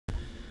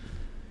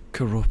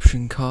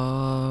Corruption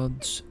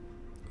cards.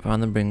 Trying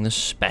to bring the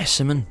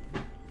specimen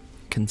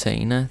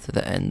container to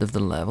the end of the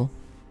level.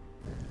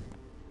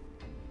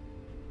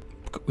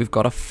 We've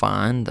got to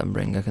find and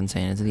bring a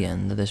container to the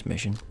end of this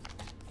mission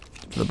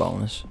for the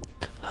bonus.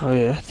 Oh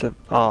yeah,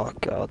 oh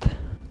god.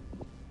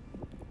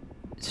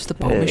 Is this the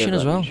boat mission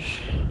as well?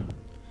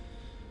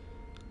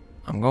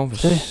 I'm going for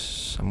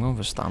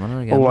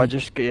stamina again. Oh, I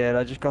just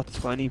got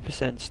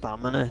 20%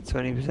 stamina,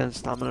 20%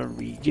 stamina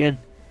regen,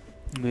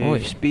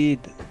 move speed,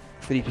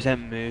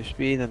 3% move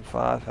speed, and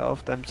 5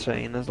 health. Them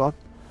trainers, lad.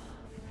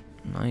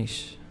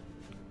 Nice.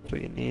 So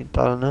you need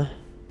that, innit?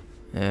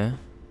 Yeah.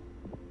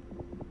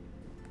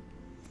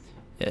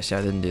 Yeah. See,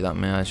 I didn't do that,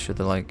 man. I should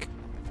have I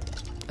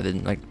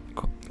didn't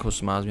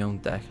customize my own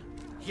deck.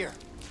 Here.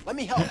 Let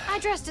me help. I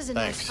dressed as a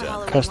nurse for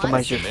Halloween.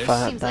 Customize your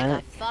fat Seems like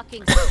back. a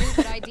fucking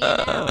stupid idea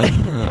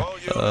now. All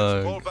units,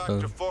 pull back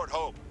to Fort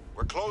Hope.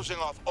 We're closing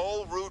off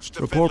all routes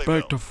to Report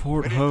back Finleyville. to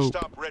Fort We need to Hope.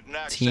 stop Ridden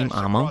access Team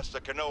ammo. across the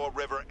Kanawha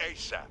River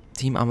ASAP.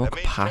 Team ammo That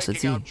means capacity.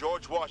 taking out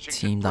George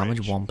Washington Team damage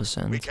Bridge.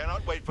 1%. We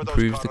cannot wait for those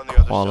Improves caught the on the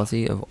other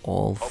quality side. of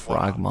all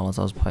frag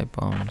Molotovs pipe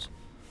bombs.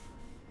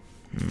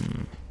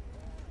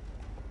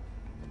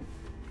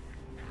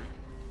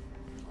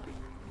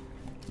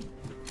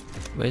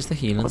 Where's the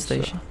healing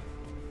station?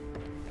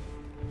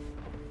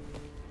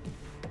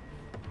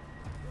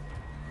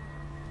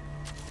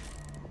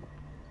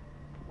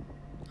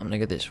 I'm gonna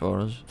get this for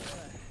us.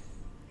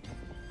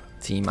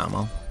 Team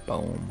ammo.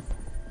 Boom.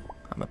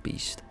 I'm a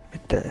beast.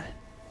 Right there.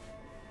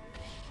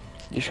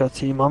 You got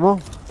team ammo?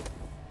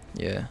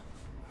 Yeah.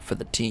 For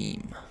the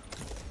team.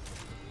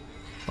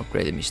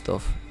 Upgraded me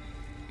stuff.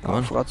 Come Oh, I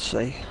on. forgot to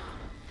say.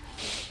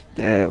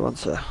 Yeah, one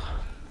sec.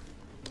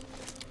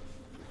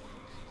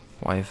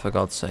 Why for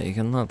God's sake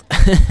and that?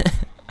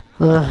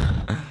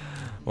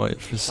 Why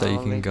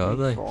forsaking God,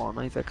 eh?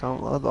 Fortnite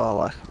account, lad, or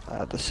like, I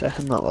had the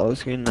second that load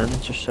screen, then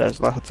it just says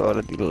like it's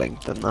already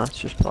linked, and that's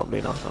just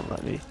probably not gonna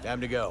let me.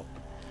 Time to go.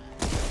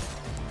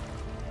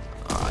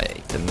 I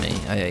hate them, me.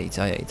 I hate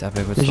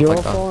epic with Is stuff your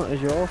like that.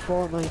 Is your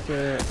Fortnite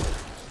the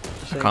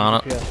same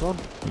can't. as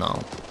PS1? No,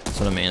 that's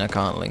what I mean. I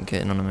can't link it.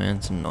 You know what I mean?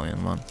 It's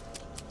annoying, man.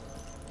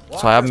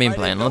 So I haven't been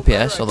playing on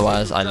the PS.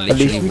 Otherwise, I At least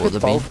literally we would could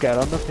have been. both get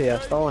on the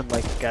PS though, and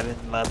like get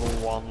in level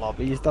 1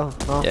 lobbies though.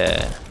 No?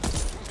 Yeah,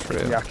 We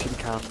true. actually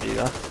can do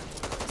that.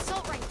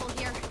 Assault rifle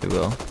here. We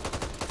will.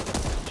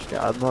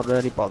 Yeah, I'm not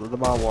really bothered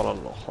about what I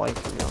look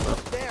like, to be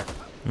honest.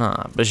 Nah,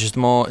 but it's just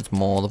more. It's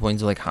more the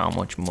point of like how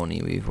much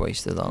money we've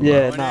wasted on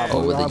Yeah, that nah,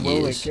 over but I the will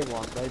years. link it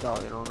one day though,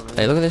 you know what I mean?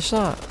 Hey, look at this, an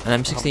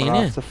I'm M16 gonna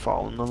here. have to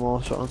phone them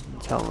or something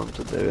and tell them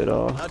to do it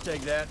or. I'll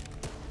take that.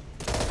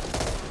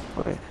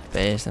 Okay.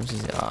 Base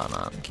M16. Oh no,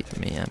 I'm keeping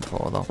me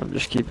M4 though. I'm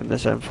just keeping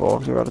this M4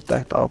 because I've got it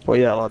decked out. But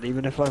yeah, lad,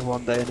 even if like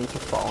one day I need to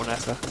phone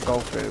it, I can go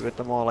through with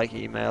them or like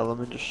email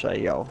them and just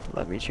say, yo,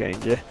 let me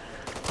change it.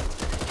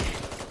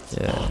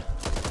 Yeah.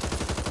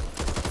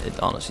 It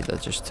honestly, they're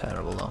just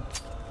terrible though.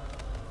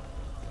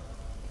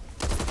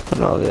 I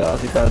know they are,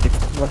 they better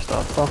messed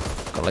that though.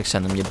 Gotta like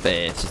send them your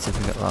birth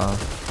certificate, lad.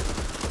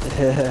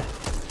 Yeah.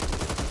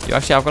 You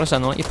actually have got to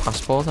send them like your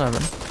passport and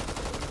everything.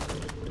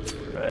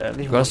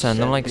 Really? You've got to send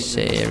them like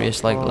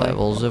serious like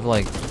levels of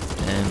like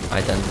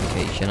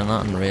identification and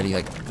that, and really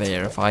like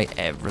verify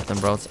everything,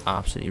 bro. It's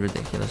absolutely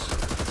ridiculous.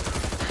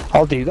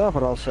 I'll do that,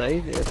 but I'll say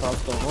if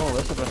I've done all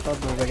this, if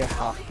I've never get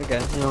hacked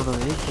again, you know what I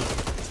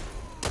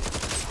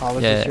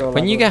mean? Yeah,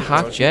 when you get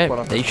hacked, yeah,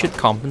 they should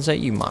compensate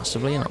you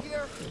massively, you know.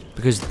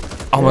 Because,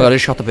 oh my god, I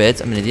shot the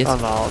birds. I'm an idiot. I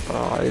know,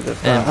 I did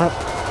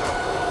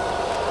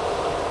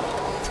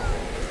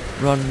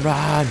Run,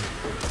 run.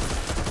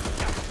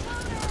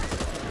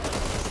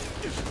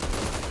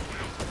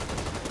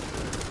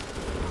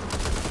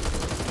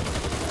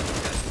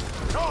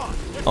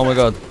 Oh my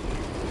god.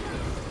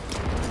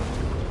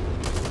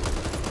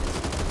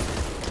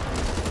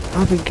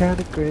 I've been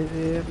kinda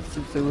crazy ever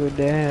since we were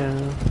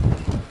down.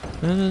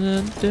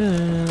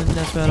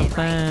 That's what I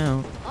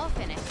found. All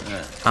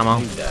finished. Ammo.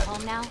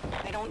 Home now?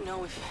 I don't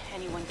know if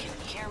anyone can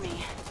hear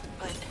me,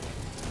 but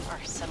our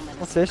settlement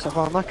What's is this? I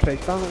found that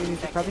crate down that we need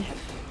to carry.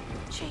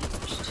 changed.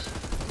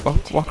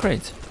 What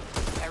crate?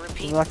 I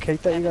repeat, Remember that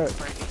crate that you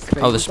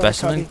got? Oh, the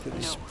specimen.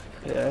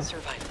 Yeah.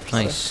 survivors.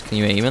 Nice. Can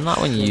you aim in that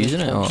when you're using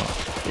it, or?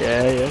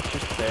 Yeah, it's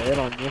just there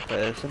on your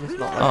person. It's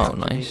not like Oh,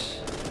 nice.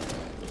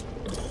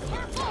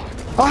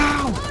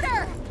 Wow!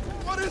 Loader!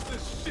 What is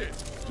this shit?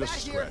 Just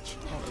a scratch.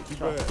 Too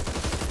bad.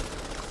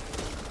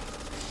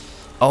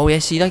 Oh yeah,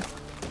 see like, I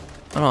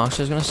don't know.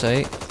 Actually, I was gonna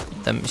say,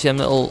 see them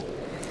little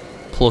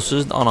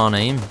pluses on our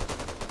name.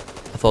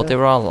 I thought they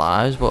were our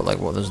lives, but like,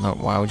 what? There's no.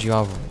 Why would you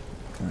have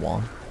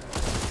one?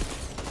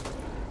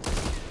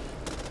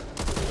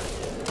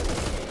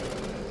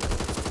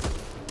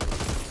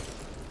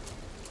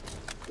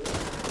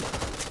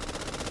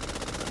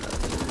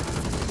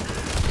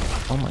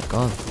 Oh my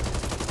god.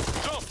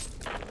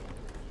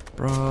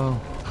 Bro.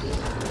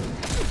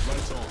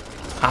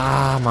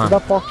 Ah, Did man.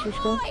 that box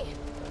just go?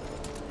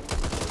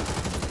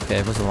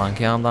 Okay, there's a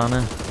lanky arm down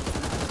there.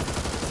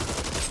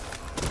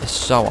 It's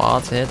so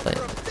hard to hit, like.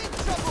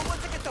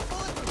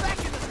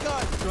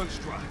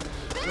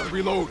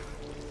 Reload.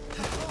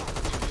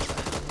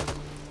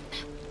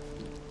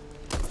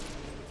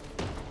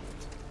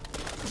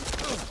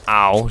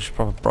 Ow, she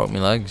probably broke my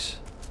legs.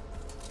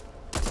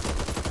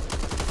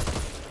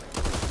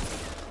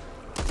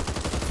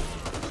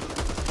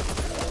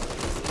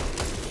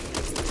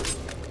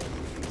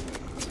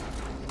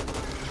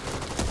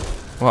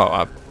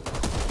 Wow,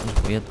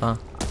 that's weird that.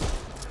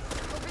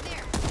 Over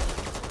there.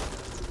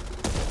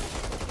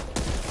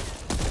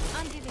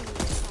 I'm giving you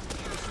this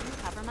one to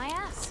cover my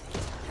ass.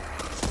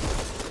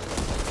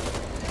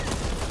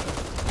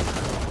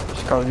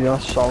 Just gotta be on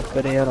salt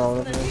in here all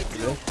of it.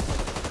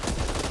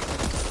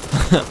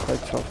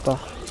 Quite tough that.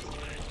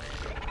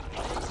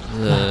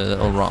 The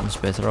little rotten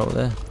spitter over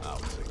there. I'll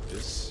take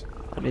this.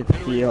 I need to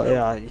heal,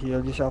 yeah,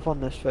 heal yourself on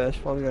this first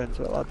before we get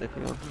into it, lad, if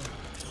you want.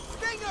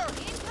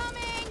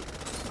 Incoming!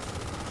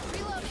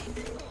 Reloading.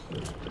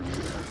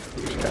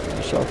 Just get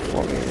yourself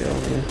fully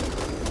healed here.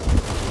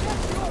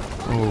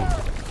 Oh,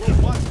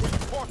 Watch where you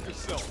park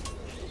yourself.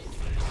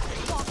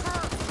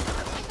 Walker!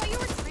 I thought you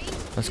were free.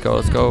 let's go,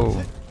 let's go.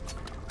 What's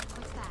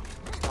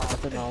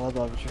that? I don't know, lad,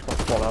 I've just got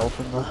full health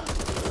in there.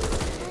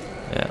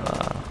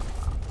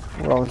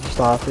 Yeah, We're on to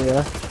start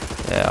here.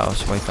 yeah, I'll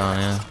just wait down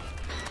here.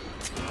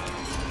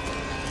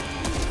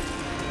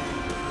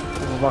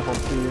 We're back on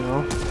 2, you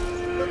know.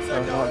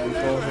 Not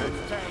before.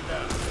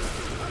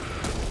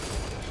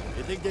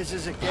 You think this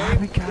is a game? Ah,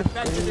 we can't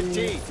Back to the do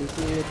team.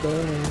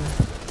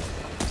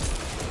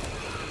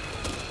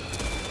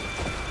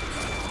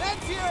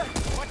 That's here.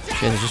 Watch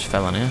Shit, they just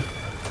fell in here.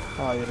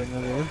 Oh, you're in the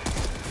room.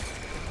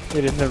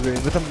 You're in the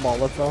room with a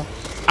Molotov.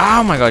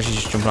 Oh my god, she's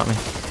just jumping at me.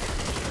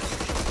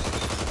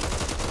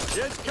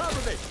 Just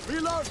cover me.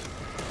 Reload.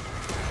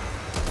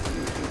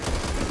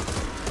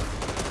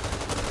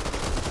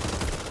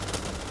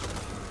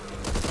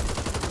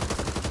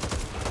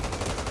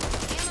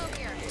 Ammo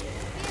here.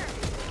 Here.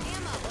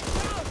 Ammo.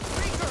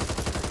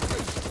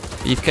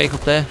 Beefcake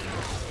up there.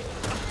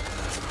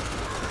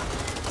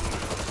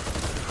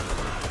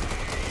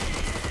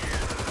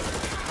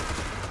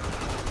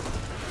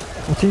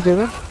 What's he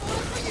doing?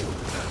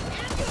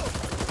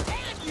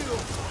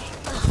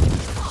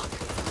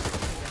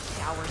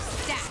 Shower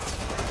stat.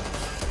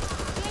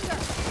 Finger.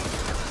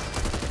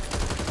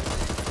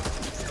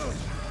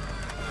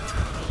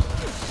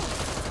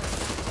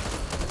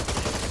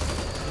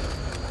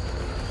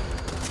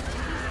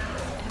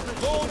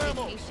 Low on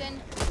ammo. Vacation.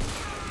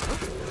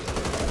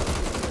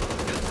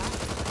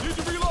 Need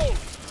to reload.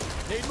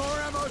 Need more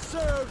ammo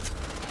soon.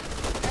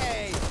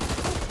 Hey,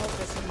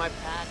 focus in my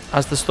pack.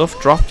 Has the stuff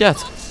dropped yet?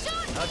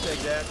 I'll take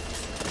that.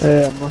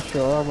 I'm not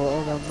sure, I've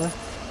got down there.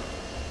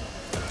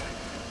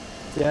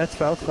 Yeah, it's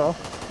fell.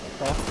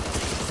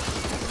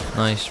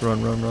 Nice,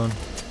 run, run, run.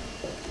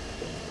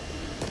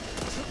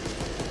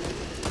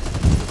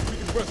 We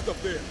can rest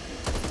up there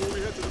before we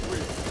head to the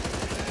bridge.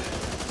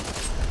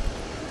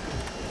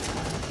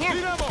 Here.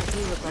 Need ammo.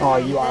 Oh,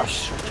 you are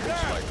such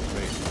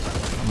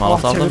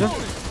Molotov two of them.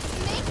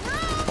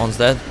 One's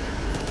dead.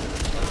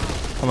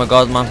 Oh my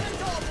god, man.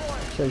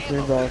 Chase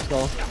me, bro, let's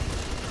go.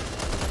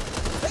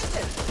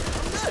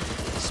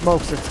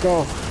 Smokes, let's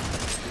go.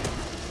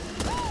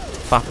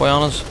 Fat boy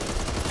on us.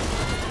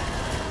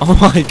 Oh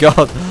my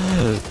god.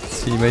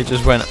 Teammate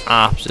just went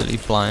absolutely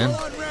flying. Go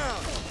on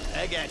round.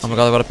 I got Oh you. my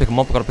god, I gotta pick him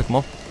up, I gotta pick him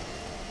up.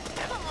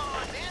 Come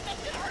on, man. That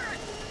could hurt.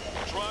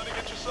 Trying to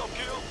get yourself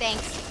killed.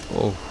 Thanks.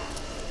 Oh,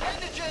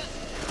 Bandages.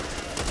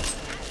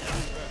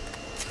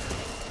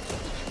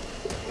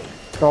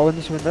 Go in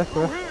this window,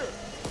 bro.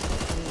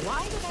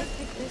 Why did I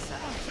pick this up?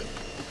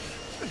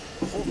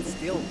 Hold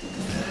still.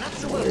 Not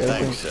sure what Yeah,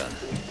 Thanks, son.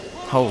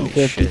 holy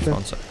Okay, shit, okay.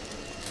 one sec.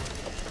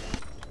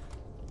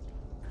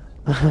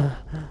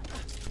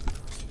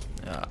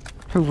 Yeah.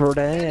 Over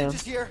there.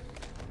 Bandages here.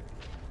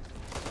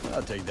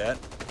 I'll take that.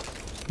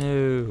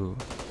 No.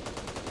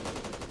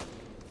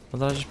 What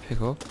did I just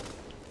pick up?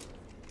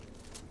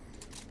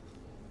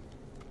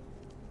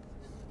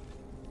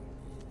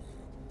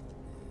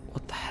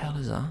 What the hell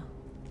is that?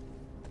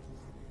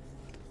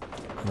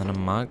 And then a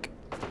mag.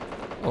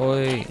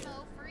 Oi. Ammo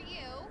for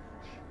you.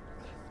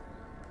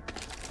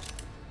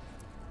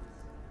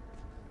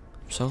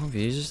 I'm so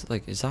confused.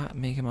 Like, is that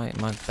making my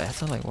mag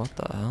better? Like, what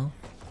the hell?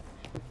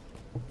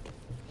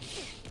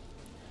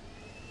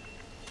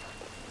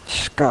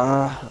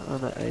 Scar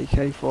and an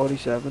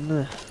AK-47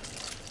 there.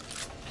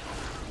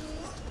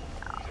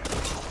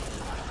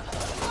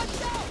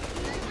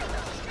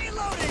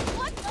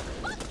 What the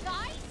fuck,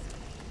 guys?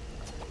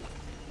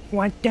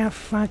 What the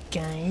fuck,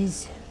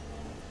 guys?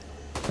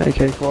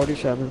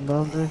 AK-47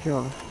 down there if you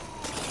want.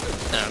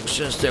 I'm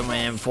just a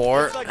man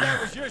for Looks like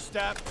that was your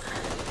stop.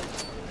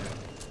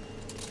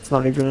 It's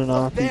not even an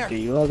there.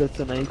 RPG, lad, it's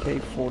an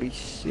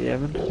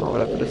AK-47 or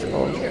whatever it's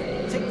called.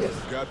 Here, take this.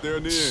 Got there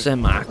in the end.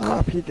 Semac.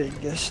 RPG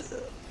dingus.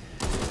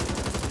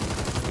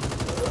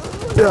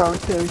 Yeah, right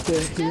there,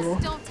 hero.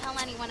 Just don't tell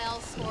anyone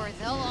else or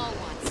they'll all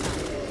want some.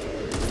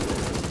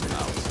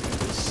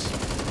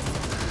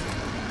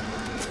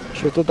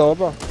 Shoot the door,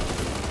 bro.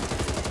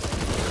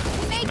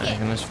 Make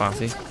Making it. this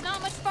fatty. It's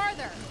not much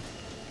farther.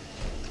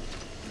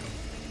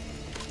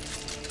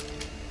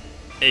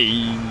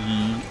 Hey.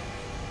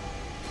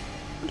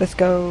 Let's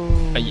go.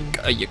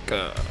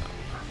 Ayaka.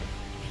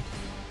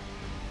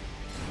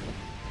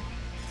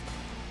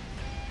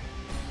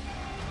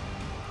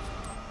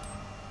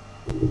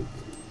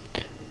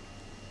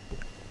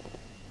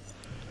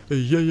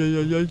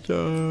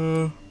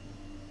 Yeah.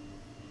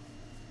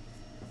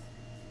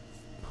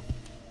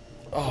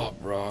 Oh,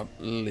 bro, I've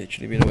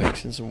literally been awake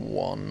since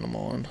 1 in the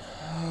morning.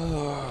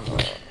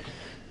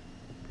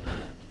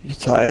 You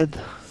tired?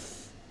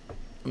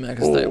 I mean, I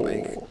can stay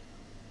awake.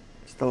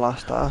 It's the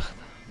last act.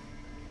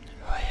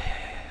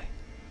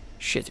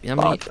 Shit, how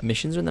many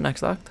missions are in the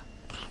next act?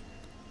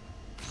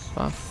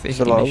 About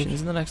 50 loads.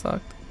 missions in the next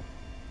act.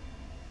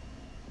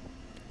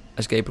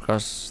 Escape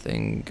across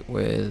thing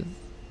with...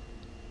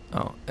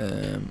 Oh,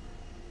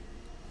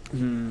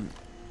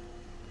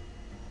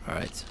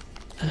 Alright.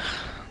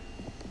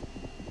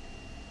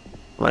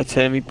 Might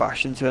turn me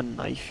bash into a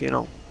knife, you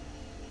know.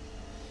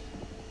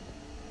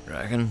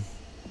 Reckon?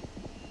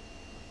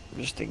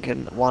 I'm just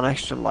thinking, 1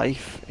 extra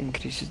life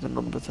increases the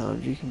number of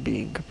times you can be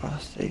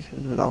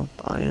incapacitated without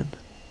dying.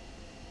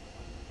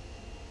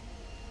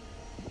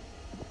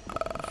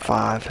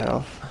 5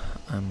 health.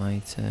 I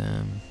might,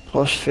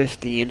 Plus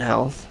 15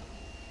 health.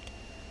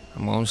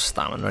 I'm going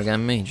stamina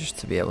again, me, just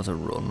to be able to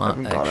run that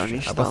haven't got any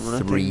extra. About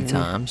stamina 3 thing,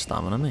 times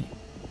stamina, me.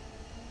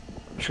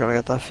 I'm just gonna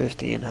get that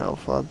 15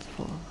 health, lad.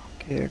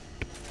 Fuck it.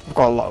 I've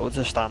got loads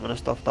of stamina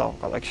stuff though.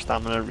 I've got like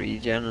stamina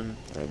regen and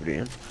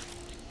everything.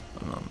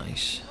 Oh,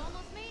 nice.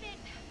 Almost made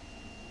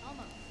it.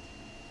 Almost.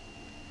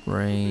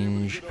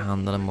 Range,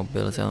 handling,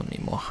 mobility. I don't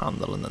need more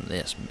handling than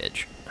this,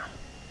 bitch.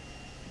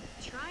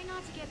 Try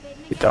not to get bitten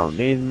You again. don't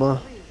need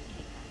more.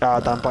 Yeah,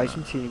 don't buy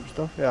some team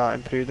stuff. Yeah,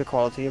 improve the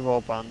quality of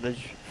all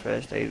bandage,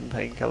 first aid and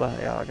painkiller.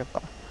 Yeah, I get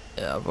that.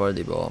 Yeah, I've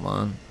already bought,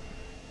 man.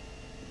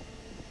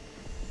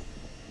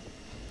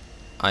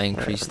 I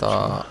increased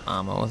our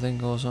ammo, I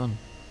think, or something.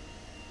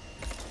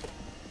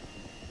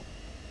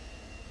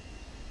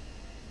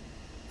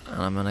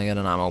 And I'm gonna get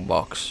an ammo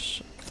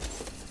box.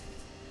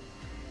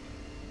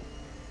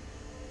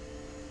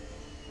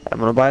 I'm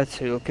gonna buy a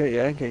toolkit,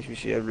 yeah, in case we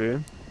see a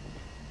room.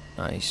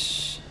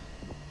 Nice.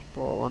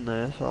 Bought one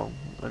there, so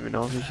let me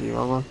know if you see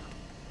one, man.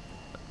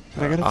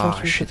 Can I get a Ah,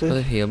 touch shit,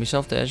 gotta heal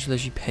myself there. I just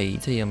literally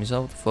paid to heal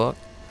myself. The fuck?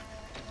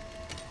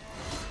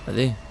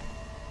 Ready?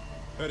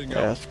 Yeah,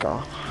 let's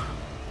go.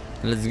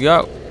 Let's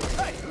go.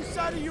 Hey, whose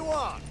side are you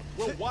on?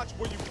 Well, watch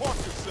where you park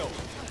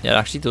yourself. Yeah, it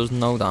actually does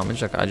no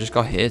damage. Like, I just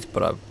got hit,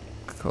 but I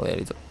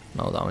clearly took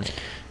no damage.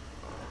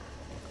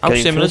 How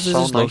Game similar does feels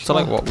this so look nice, to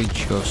like man. what we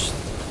just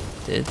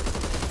did?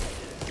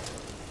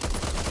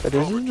 It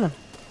is, isn't it?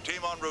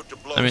 Team en route to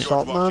blow I mean- George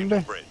Salt man Washington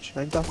bit. Bridge. I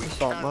think that's We the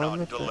salt cannot man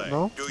bit. delay.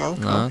 No? Do No? you?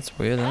 Nah, it's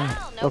weird, isn't it?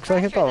 Well, no Looks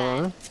like it pressure though,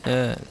 then. right?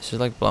 Yeah, this is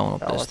like blowing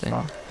up Yeah, this let's thing.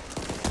 go.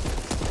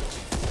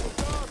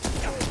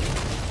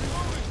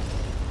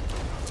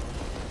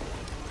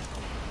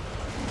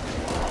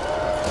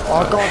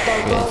 Oh god,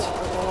 don't go! Shit.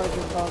 I don't like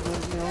jump down there,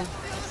 you know.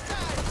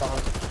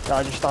 Yeah,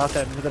 I just start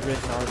heading for the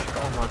bridge now, just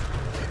go,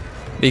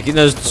 man.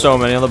 There's so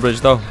many on the bridge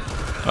though.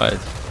 Right.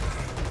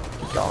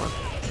 Keep going.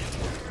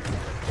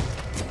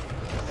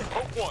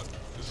 Hope 1,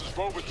 this is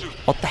Rover 2.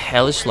 What the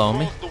hell is slowing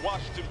me? Cross the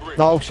Washington Bridge.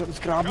 No, something's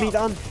grabbed me,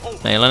 Dan.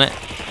 Nailing it.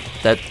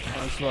 Dead.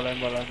 Nice, well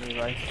in,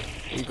 right.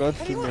 You good?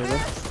 Keep moving.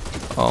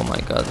 Oh my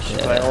god. Just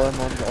Yeah. like all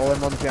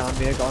them ones behind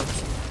me are gone.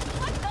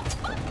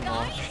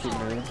 No, just keep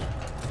moving.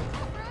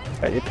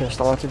 Get your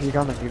pistol out if you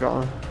can, if you got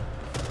one.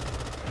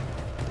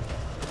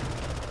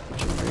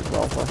 Should move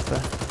well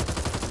faster.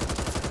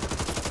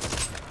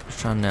 Just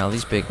trying to nail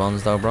these big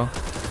ones though, bro.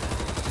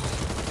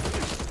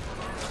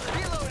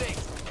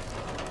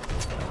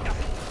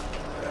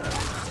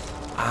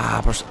 Ah,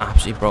 I just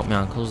absolutely broke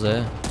my ankles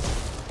there.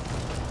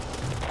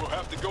 We'll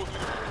have to go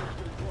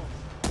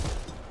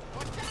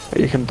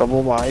through You can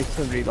double Y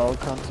to reload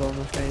cancel on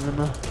this game,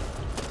 innit?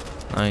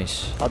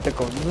 Nice. God, the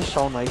guns are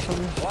so nice on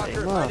this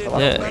game, man. They're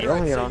like Yeah.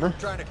 real here, on it.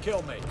 trying to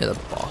kill me. Yeah, the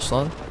boss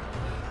lad.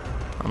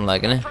 I'm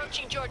liking it.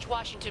 Approaching George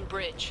Washington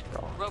Bridge.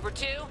 Rover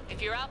 2,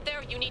 if you're out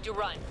there, you need to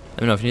run.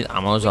 Let me know if you need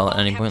ammo as well at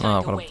any We point. won't Like,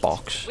 I've have got time a to wait.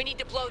 box. We need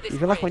to blow this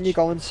Even like when bridge. you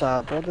go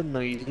inside, bro, the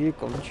noise of your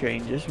gun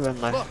changes when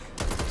like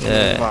the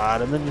Yeah.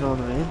 environment, you know what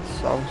I mean?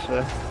 So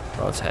sick.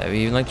 Bro, it's heavy.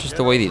 Even like just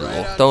the way they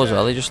look though as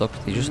well. They just look.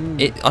 They just.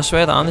 I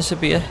swear down, this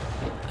would be a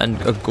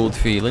good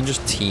feeling.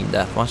 Just team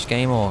deathmatch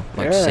game or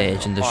like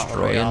Search and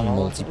Destroy and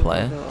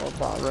multiplayer.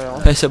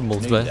 I said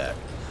multiplayer.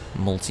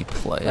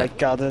 Multiplayer. Like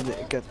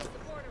get.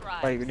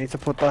 Right, we need to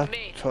put that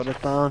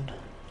turret down.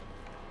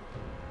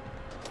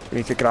 We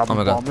need to grab Oh a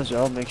my God. bomb as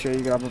well. Make sure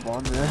you grab a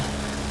bomb, yeah.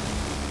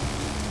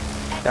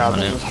 Yeah, on,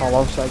 there's yeah.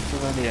 hollow sights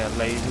and then yeah,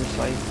 laser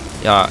sight.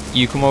 Yeah,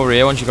 you come over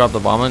here once you grab the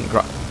bomb and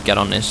get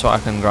on this so I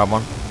can grab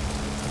one.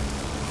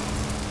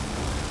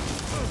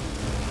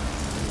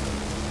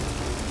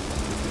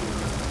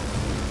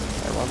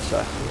 Right, one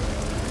sec.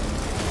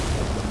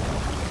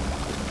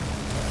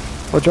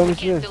 What do you want me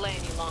to Can't do? delay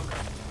any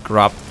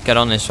longer. Get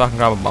on this so I can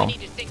grab a We bomb.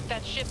 need to sink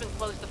that ship and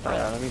close the Yeah,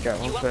 front. let me get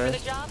You one up for the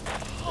first. job?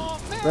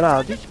 Where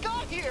are they?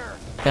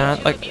 Yeah,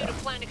 Two like of you to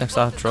plan next to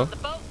that explosives truck. on the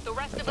boat. The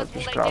rest of I us will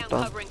just lay grabbed down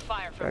them. covering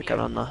fire for Yeah, get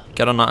on that.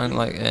 Get on that and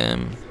like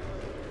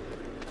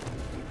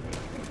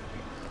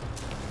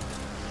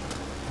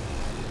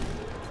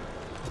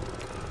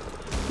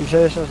You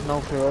say this has no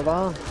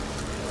cooldown?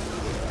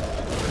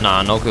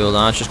 nah, no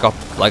cooldown. It's just got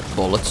like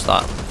bullets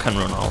that can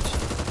run out.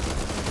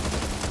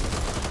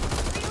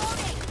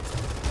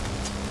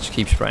 Just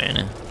keep spraying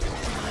it.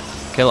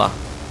 Kill her.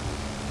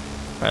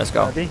 Right, let's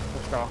go. Ready?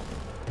 Let's go.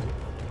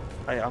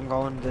 Right, I'm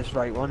going this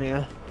right one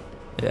here.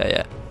 Yeah,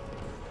 yeah.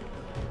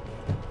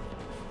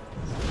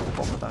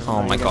 Down,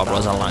 Oh my god, bro,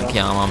 there's a lanky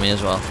arm on me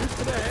as well.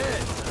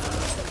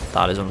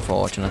 That is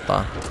unfortunate,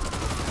 that.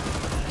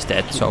 He's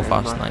dead so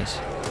fast, nice.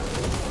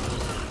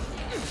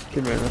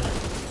 Keep moving.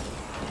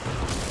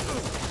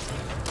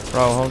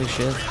 Bro, holy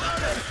shit.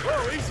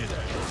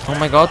 Oh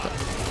my god.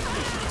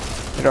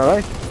 You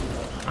alright?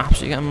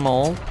 Absolutely getting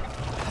mauled.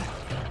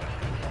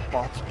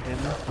 Bots pin.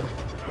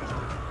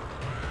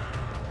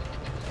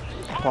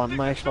 Plant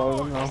my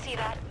explosion now.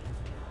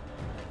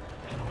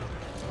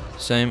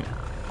 Same.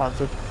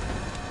 Planted.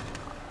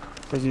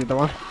 Where's the other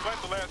one?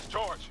 Plant the last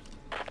charge.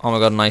 Oh my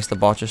god, nice, the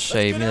bot just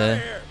saved me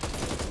there.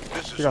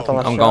 This is You got the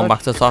left I'm going side? back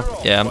to the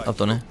top. Yeah, I've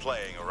done it.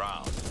 playing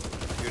around.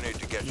 You need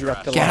to get You your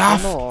got the ass Get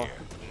left off! one or?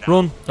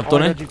 Run, I've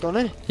done it. You've done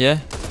it? Yeah.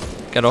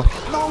 Get up.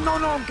 No, no,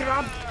 no, I'm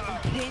grabbed.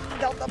 I'm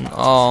pinned out the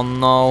Oh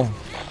no.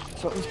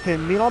 Something's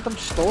pinned me, lad, I'm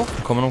stuck.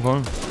 I'm coming, I'm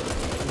coming.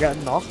 I'm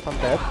getting knocked, I'm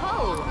dead.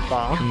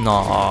 Down. No,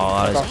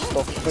 I got that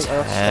stuck to the, I got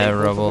stapled to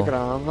terrible. the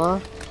ground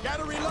there.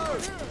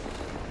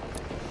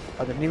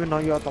 I didn't even know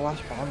you had the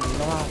last bomb either,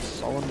 that's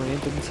so annoying,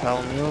 didn't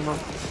tell me or not.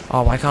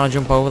 Oh, why can't I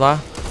jump over that?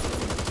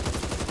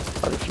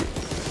 But if you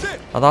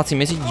Oh, that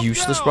teammates are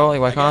useless, bro.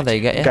 Like, why can't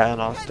they get you? getting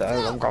off there,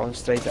 I'm going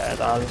straight to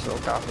head out of this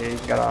little gap here, you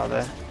can get out of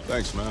there.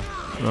 Thanks, man.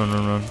 Run,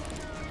 run, run.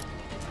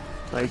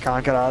 No, you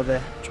can't get out of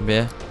there. Jump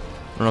here.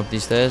 Run up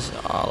these stairs.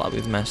 Oh, lad,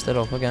 we've messed it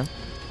up again.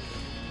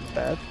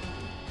 Dead.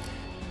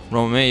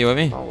 Run with me, you with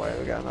me? No way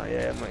we're getting out,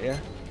 yeah, I'm with you.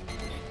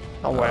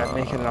 No way I'm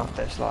making it off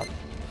this, lad.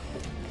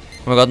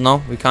 Oh my god,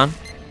 no, we can.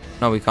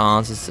 No, we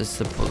can't. It's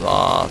the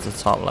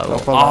top level.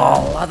 Up on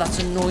Oh, lad, that's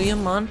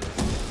annoying, man.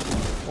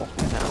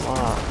 Fucking hell,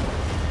 lad.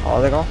 Oh,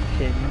 they got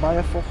pinned by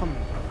a fucking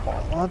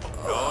bot,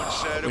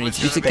 lad. We need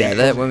to be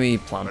together when we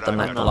plant the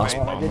No, last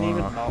I bomb. didn't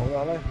even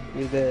know that,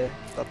 with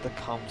that the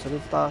counter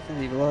had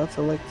started even though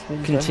to like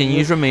 10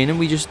 Continues remaining.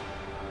 We just.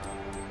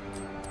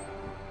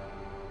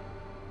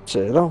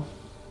 Zero.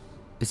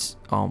 It's.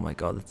 Oh my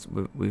god,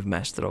 we've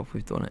messed it up.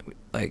 We've done it.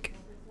 Like.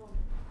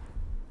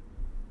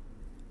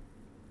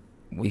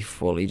 We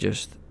fully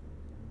just.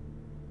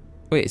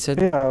 Wait, it said.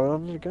 Yeah, we're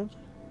on it again.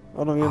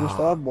 I don't even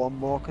still have one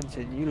more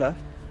continue left.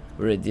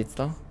 We're idiots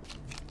though.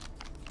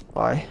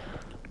 Why?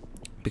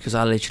 Because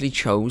I literally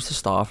chose to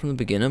start from the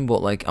beginning,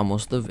 but like I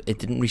must have. It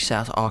didn't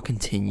reset our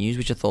continues,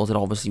 which I thought it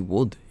obviously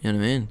would. You know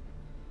what I mean?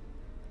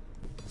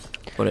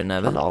 But it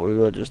never. I know, we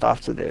will just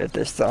have to do it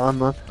this time,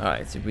 man.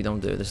 Alright, if we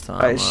don't do it this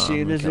time. Right, as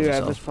soon I'm as gonna kill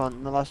whoever's myself.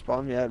 planting the last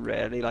bomb, yeah,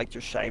 really, like,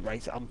 just say,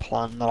 right, I'm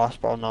planting the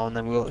last bomb now, and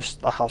then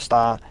I'll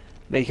start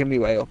making my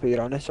way up here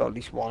on it, so at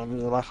least one of them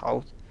is like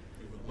out.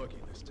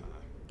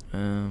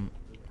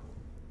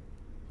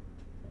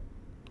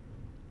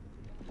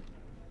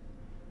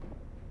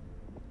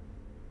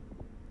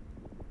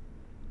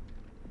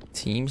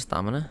 Team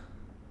stamina.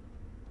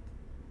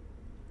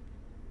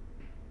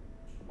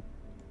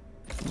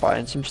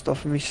 Buying some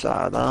stuff for me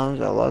sidearms,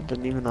 I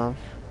didn't even have.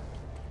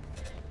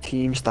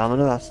 Team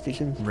stamina, that's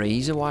decent.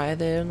 Razor wire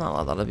there and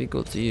that. That'd be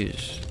good to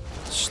use.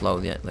 Slow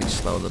the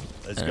enemies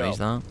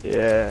down.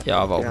 Yeah.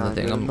 Yeah, I've opened yeah, the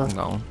thing. I'm doing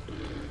going.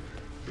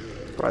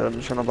 that. Right, I'm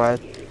just gonna buy a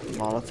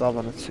Molotov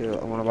and a tool.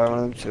 I'm gonna buy one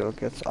of them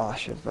toolkits. Ah,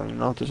 shit, I don't even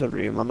know if there's a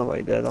room on the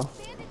way there though.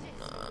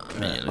 I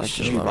mean, Might it's just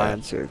just be not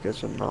buying toolkits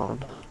from now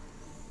on.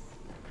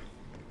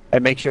 Hey,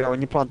 make sure when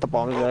you plant the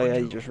bombs there, yeah,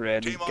 you just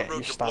really get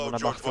your stamina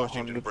back to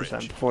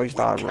 100% before you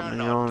start running,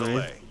 you know what I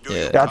mean?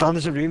 Yeah. Yeah, I don't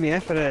there's a room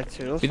here for the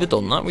tools. We'd have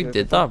done that. We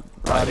did that.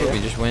 Right, but we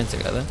just went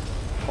together.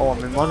 Oh,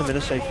 I'm in one, I'm in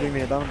a safe room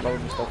here, down,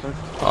 loading stuff in.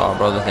 Oh,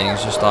 bro, the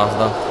thing's just started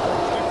off.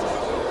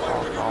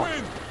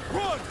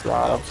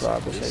 Right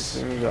outside the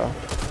safe room as well.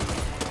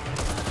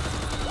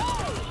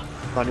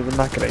 Not even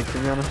that great, to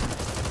be honest.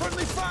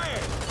 Friendly fire!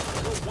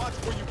 Watch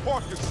where you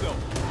park yourself.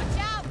 Watch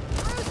out!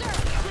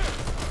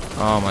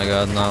 Cruiser! Oh my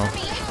god, no.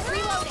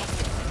 Reloading!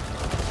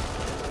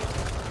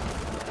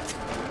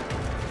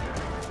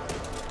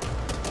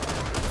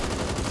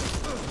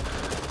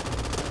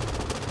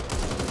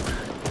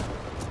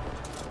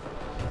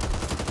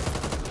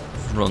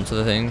 Run to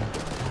the thing.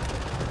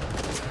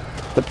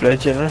 The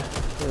bridge, innit?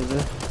 Is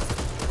it?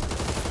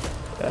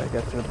 Yeah,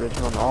 get to the bridge,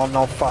 man. Oh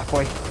no, fuck,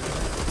 wait.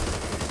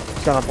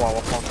 It's gonna blow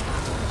up on me.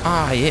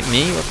 Ah, he hit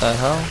me. What the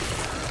hell?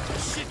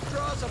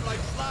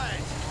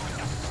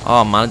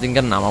 Oh man, I didn't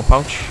get an ammo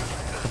pouch.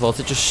 I thought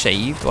it just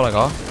saved what I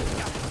got.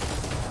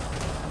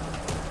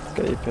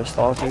 Get your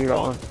pistol, so you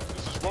got one.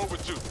 This is Rover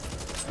 2.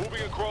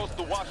 Moving across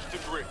the Washington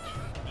Bridge.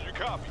 Do you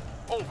copy?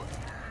 Over.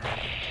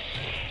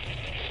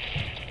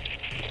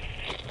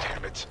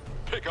 Damn it.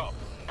 Pick up.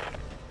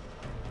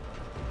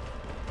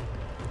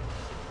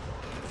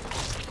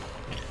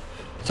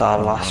 our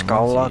last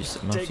goal, Not lads.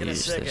 to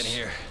use this.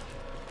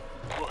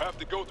 We'll have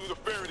to go through the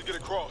ferry to get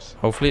across.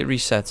 Hopefully it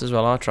resets as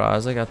well our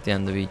tries like at the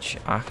end of each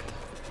act.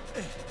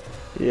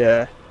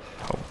 Yeah.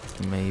 Hope,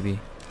 maybe.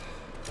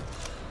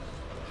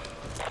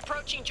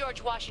 Approaching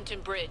George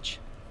Washington Bridge.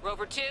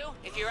 Rover 2,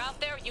 if you're out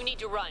there, you need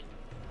to run.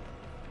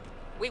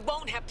 We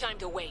won't have time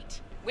to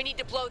wait. We need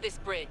to blow this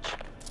bridge.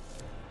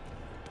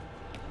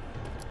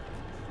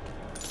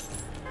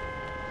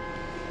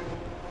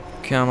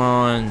 Come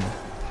on.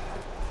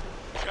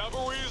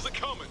 Cavalry is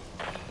coming.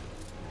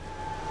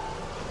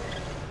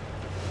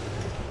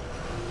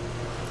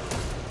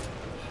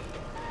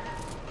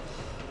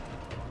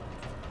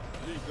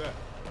 Leave that.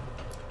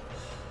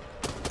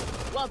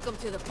 Welcome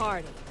to the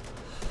party.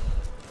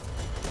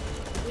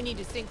 We need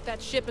to sink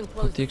that ship and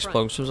close Put the the front.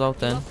 explosives out You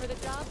then. up for the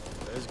job?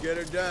 Let's get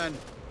her done.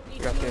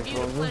 Need Got two the of you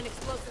to explosives? plant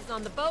explosives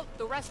on the boat.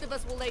 The rest of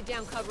us will lay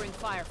down covering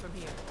fire from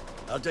here.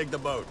 I'll take the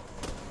boat.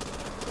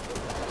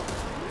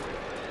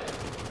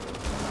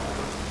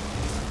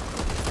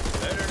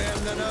 Better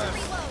them than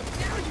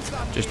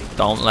us. Just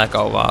don't let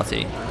go,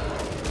 Barty.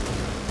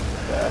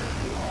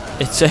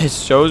 It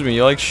shows me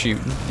you're like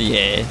shooting the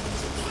air.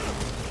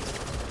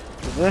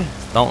 Is it?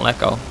 Don't let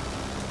go.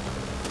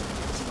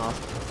 No.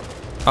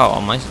 Oh,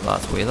 on my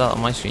that's weird. On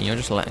my screen, you're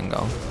just letting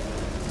go.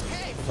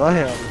 Is that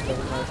here? I was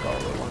thinking like,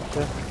 oh, we want to.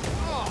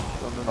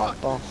 Running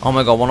that down. Oh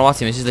my god, one of our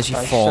teammates is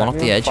literally Guys, falling set off me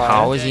the on edge. fire.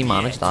 How has he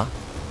managed that?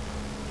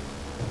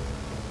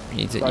 You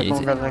need to. Right, You go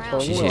need and get to. an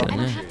explosive. She's I hitting don't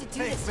it. have to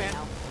do this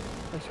now.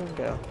 Nice one,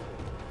 girl.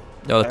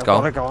 Yo, let's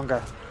go. Go and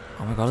get.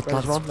 Oh my god, Where's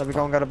that's. one? Let me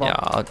go and get a bomb. Yeah,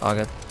 I'll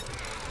get.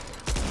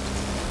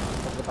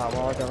 Look at that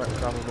wall, I got it,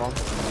 grab a bomb.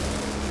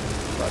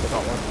 Right, I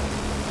got one.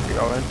 You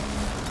go in.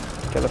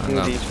 Get a few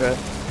of Okay. these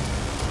first.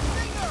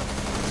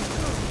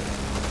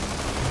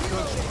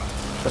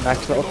 The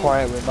next little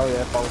quiet window,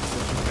 yeah, both of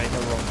us just make a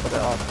run for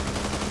it on.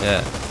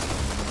 Yeah.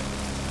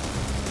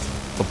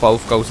 We'll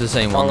both go to the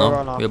same one Go, though.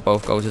 go, go, no. We'll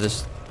both go to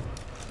this.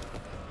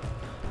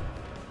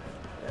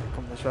 Yeah,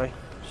 come this way.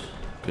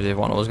 Because if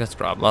one of us gets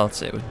grabbed, well,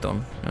 that's it. We're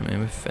done. I mean,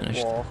 we're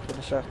finished. Walk for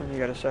the second, you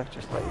get a sec,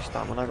 just let your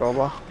stamina go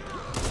back.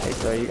 Hey,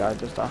 there you go,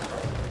 just that.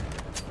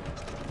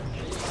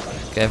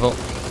 Careful.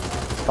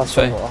 That's This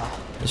way. all.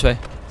 This way.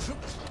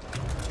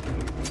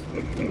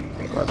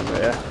 Right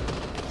there.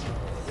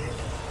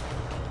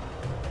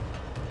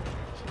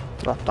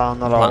 Drop down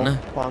the Plant road,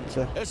 it. plant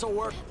it. This'll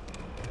work.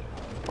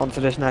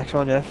 Onto this next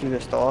one, yeah, through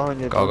this door when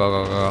you're Go, done.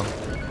 go, go, go, go.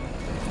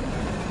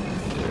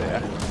 Yeah.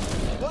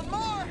 One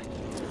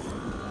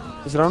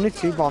more. Is there only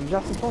 2 bombs you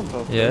have to plant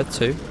up? Yeah,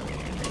 2.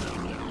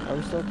 I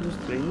was thought there was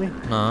 3, me.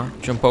 Nah.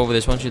 Jump over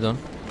this once you're done.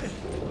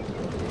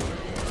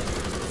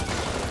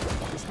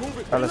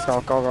 Right, let's go,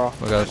 go, go.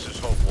 We got This is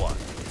Hope 1.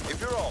 If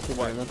you're all Keep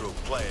playing moving. through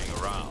playing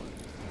around,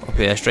 up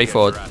here, straight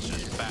forward. get your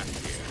asses back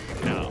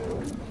here. Now.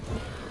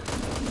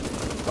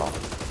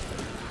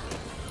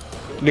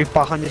 Loop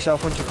back on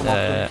yourself once you come Yeah, off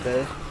yeah, the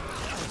stairs.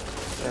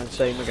 And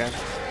same again.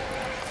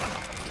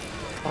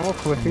 Oh,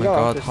 quick, Oh we my got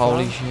god, this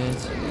holy time.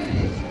 shit.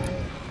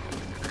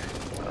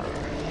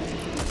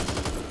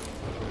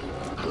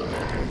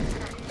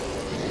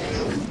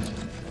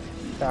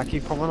 Yeah,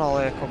 keep coming,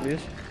 I'll cover you.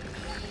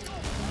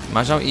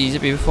 Imagine how easy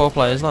it'd be with 4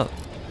 players, lad.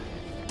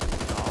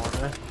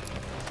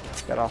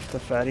 Get off the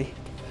ferry.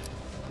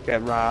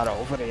 Get right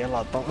over here,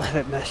 lad. Don't let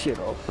it mess you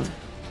up.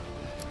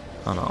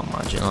 I know,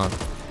 imagine, lad.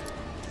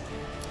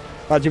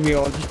 Imagine we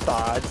all just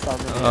died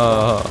standing here.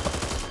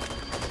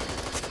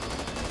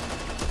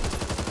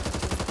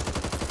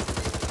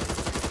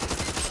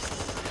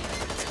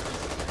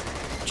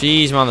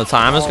 Jeez, man, the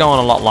timer's going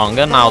a lot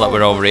longer now that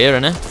we're over here,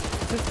 innit?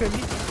 Just pin me.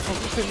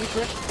 Just pin me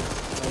quick.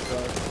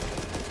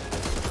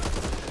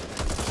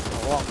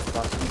 Oh, well,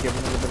 that's me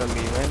giving it a bit of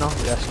leeway now.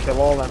 Yes,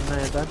 kill all them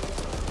there then.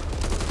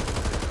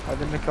 I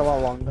didn't make a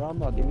lot longer, I'm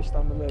not even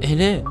standing there.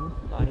 Innit?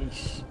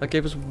 Nice. That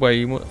gave us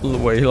way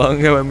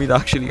longer when we'd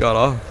actually got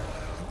off.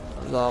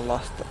 That was our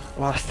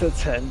last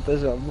attempt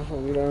as well before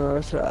we ran out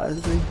of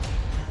strategy.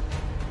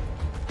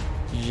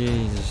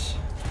 Jesus.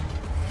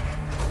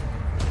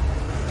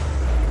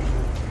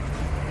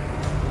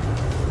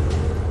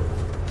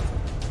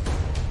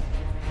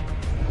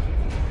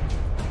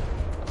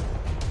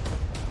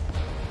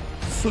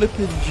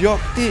 Flipping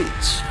jock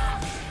ditch.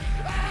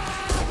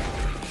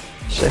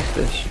 Sick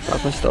this.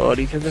 That's a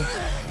story to this.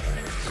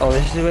 Oh,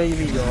 this is where you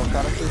meet your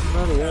characters,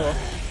 not here.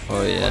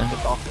 Oh yeah. The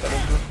doctor,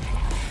 isn't it?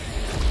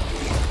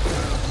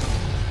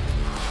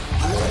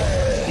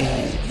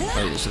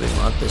 Oh, this will be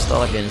mad. This style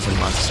like getting some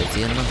mad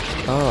city in them.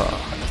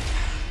 Oh.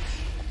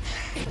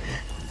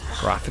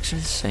 Graphics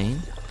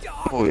insane.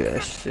 Oh yeah,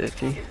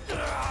 city.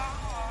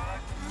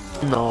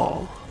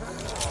 No.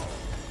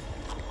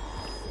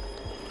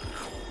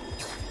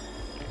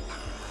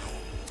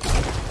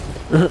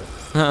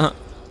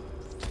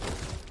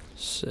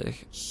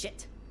 Sick.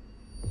 Shit.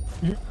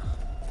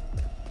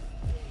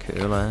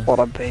 Cool, eh? What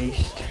a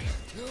beast.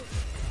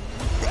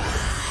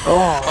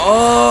 Oh,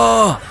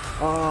 Oh!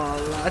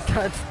 oh, lad,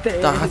 that's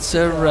dead. That's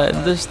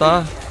horrendous,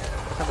 that.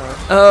 I know.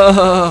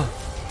 Oh!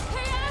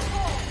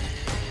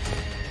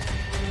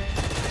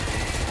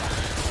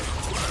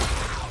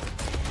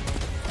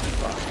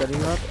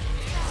 Steady, lad.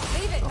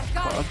 Leave it, I've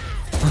got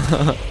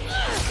it.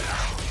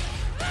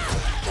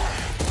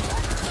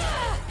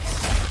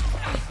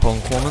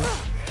 Punk woman.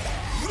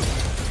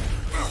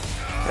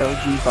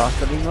 LG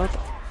battery, lad.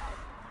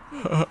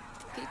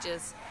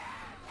 Peaches.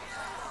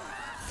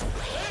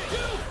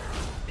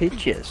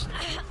 Peaches.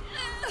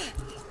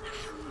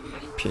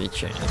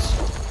 Peaches.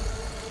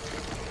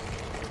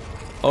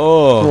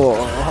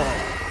 Oh.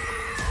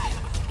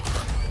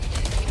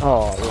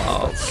 Oh,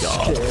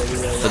 God.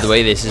 But the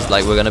way this is,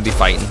 like, we're gonna be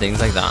fighting things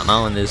like that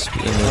now in this.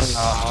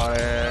 Oh,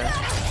 yeah.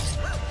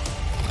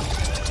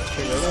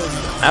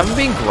 I haven't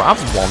been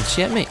grabbed once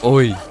yet, mate.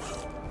 Oi.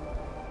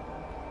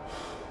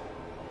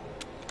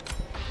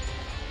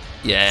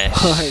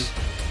 Yes.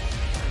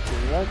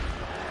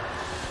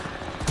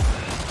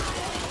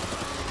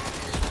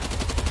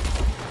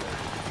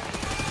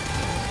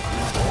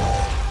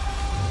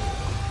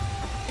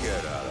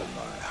 Get out of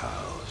my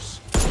house.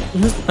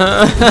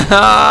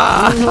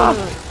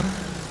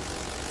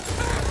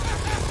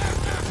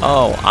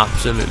 Oh,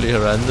 absolutely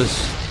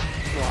horrendous.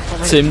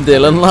 Tim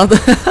Dillon, lad.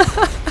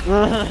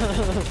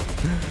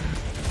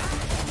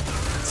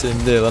 Tim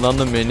Dillon on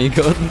the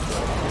minigun.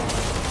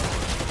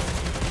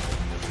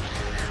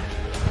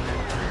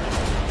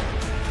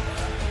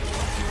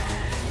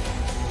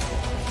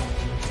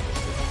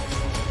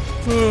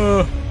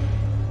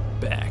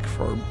 Back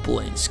for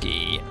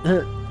Blinsky.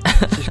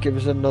 Just give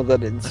us another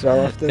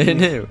intro after this.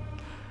 New.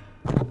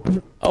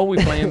 Oh, we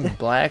playing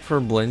Black for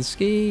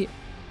Blinsky?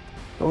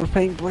 Oh, we're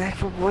playing Black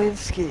for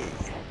Blinsky.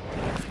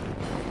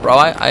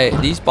 Bro,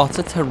 these bots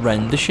are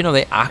horrendous, you know,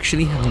 they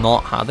actually have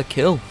not had a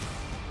kill.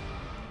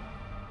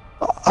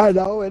 I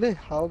know, innit?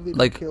 How did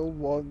Like- you kill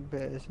one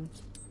person?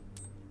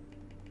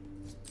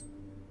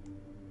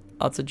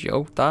 That's a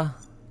joke, that.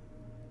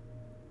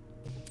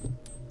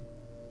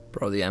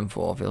 Bro, the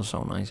M4 feels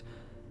so nice.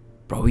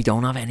 Bro, we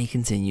don't have any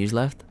continues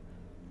left.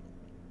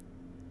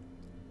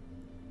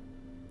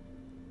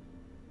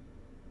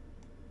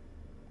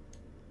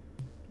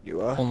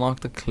 You are?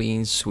 Unlock the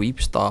clean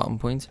sweep starting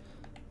point.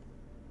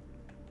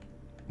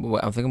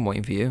 Wait, I think I'm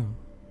waiting for you.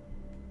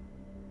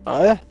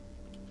 Oh, yeah?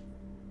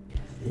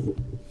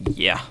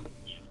 Yeah.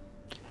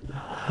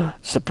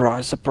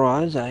 Surprise,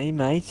 surprise, eh,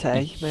 mate?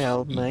 Eh, my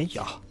old mate?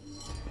 Yeah.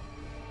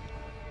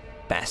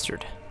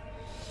 Bastard.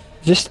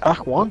 Just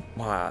Act 1.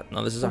 What?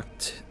 No, this is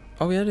Act...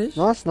 Oh, yeah, it is.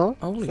 No, it's not.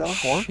 Holy It's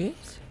Act 1.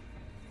 shit.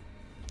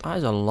 That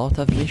is a lot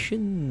of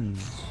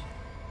missions.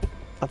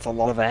 That's a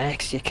lot of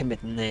acts you're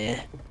committing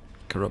there.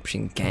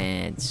 Corruption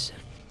cards.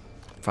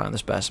 Find the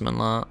specimen,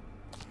 that.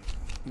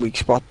 Weak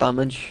spot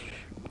damage,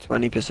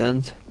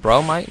 20%.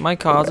 Bro, my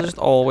cards are just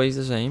always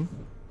the same.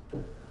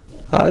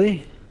 Are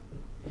they?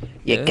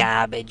 Yeah. You're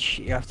garbage.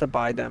 You have to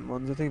buy them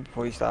ones, I think,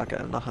 before you start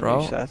getting like a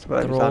Bro, new set.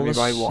 But every they're time all you the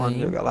buy one,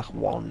 same. you'll get like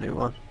one new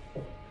one.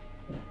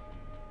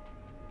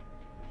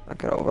 I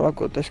get over how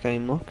good this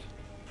game looks.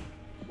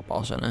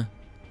 Boss, innit?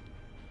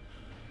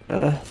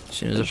 Yeah. As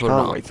soon I as I just put it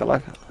can't on. wait to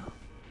like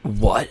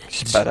What?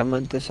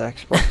 experiment this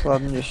Xbox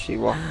lad and just see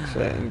what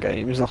certain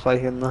games look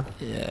like in there.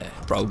 Yeah.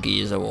 Bro,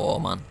 Gears of War,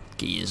 man.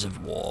 Gears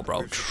of War,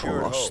 bro. We've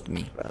secured Trust hope.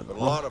 me. But a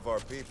lot of our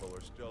people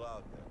are still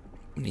out there.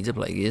 We need to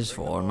play Gears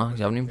 4 now. You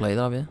haven't even played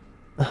that, have you?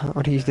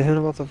 What are you doing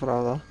about the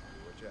brother? Watch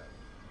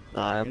out.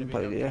 Nah, I haven't Enemy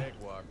played on it the yet.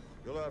 cakewalk.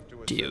 You'll have to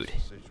assess Dude. the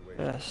situation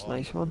Yes, on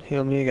nice your one.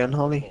 Heal me again,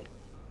 Holly. own.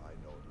 I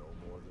know no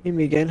more than Heal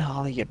me again,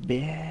 Holly, you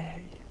bitch.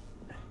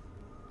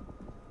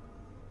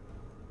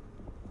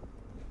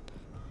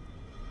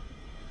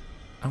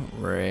 I don't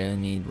really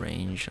need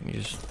range. Let me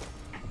just...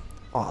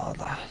 Oh,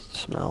 that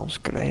smells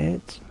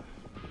great.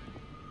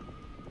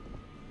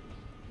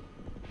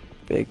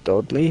 Big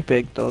Dudley,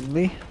 Big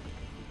Dudley.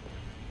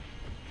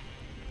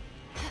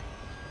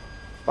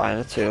 Buying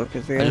a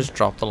toolkit I again. just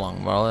dropped the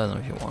long barrel. I don't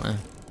know if you want it.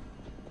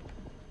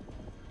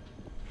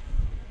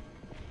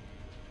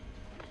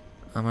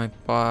 I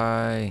might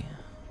buy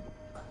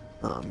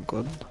No, I'm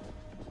good.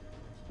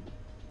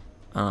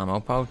 an ammo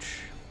pouch.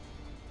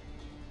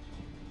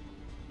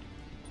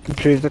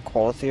 Improve the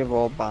quality of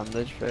all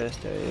bandage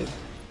first aid.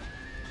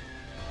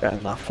 Get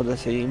enough for the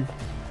team.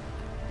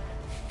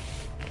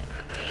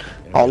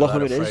 Oh, look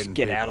who it is.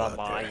 Get out of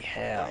my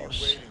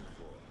house.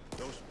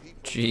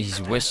 Jeez,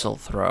 whistle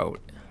throat.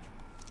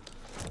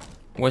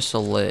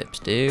 Whistle lips,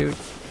 dude.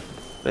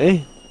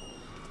 Me?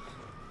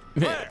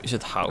 You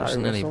said house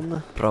and then he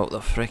whistle, broke the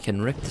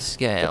frickin' ripped the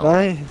scale.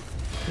 Bye.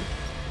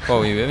 Oh,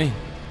 were you with me?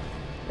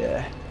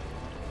 Yeah.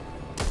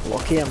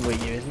 Lucky I'm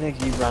with you, isn't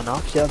it? You ran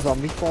off, so that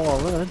zombie fall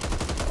over then.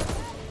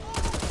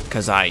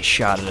 Cause I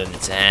shot it in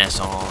its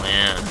asshole,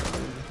 yeah.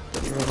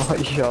 Don't even know what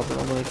you shot it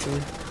on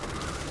actually.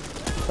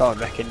 Oh, I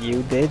reckon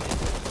you did.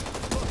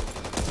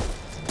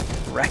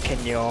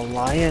 Reckon you're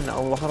lying.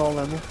 Oh, look at all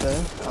them up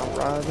there.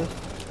 Outriders.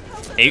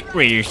 8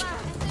 rears.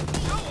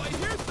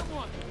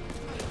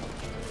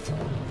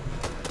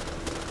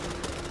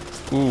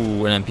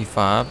 Ooh, an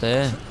MP5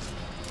 there.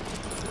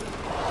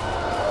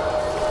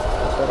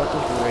 So that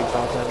just rigged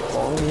out them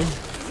falling.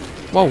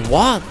 Whoa,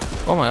 what?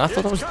 Oh my god, I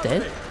thought I was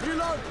dead.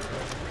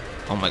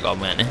 Oh my god,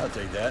 man. I'll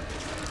take that.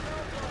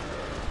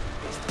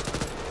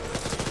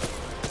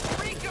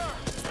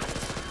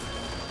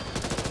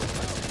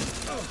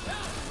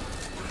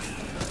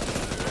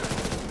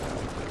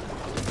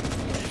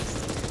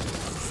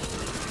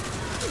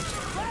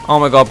 Oh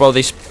my god, bro,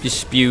 they're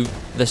spewing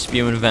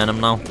venom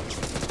now.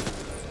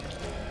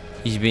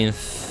 He's being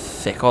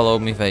thick all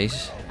over my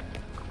face.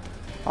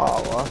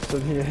 Oh, what? So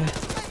you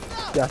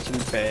actually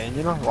burn,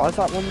 you know? Why is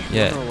that one just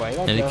Yeah, running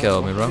away? nearly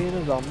killed me, bro. Being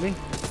a zombie.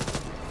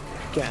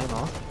 Getting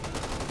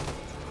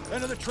off.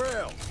 End of the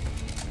trail.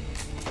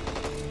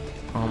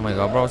 Oh my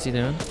god, bro, what's he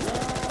doing?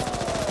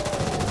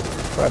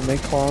 Let me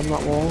climb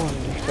that wall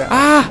and just get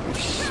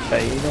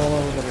spade all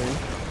over the room.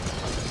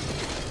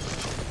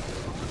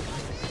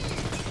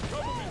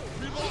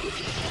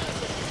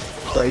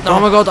 Oh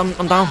my god,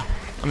 I'm down.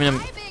 I mean,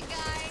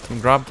 I'm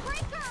grabbed.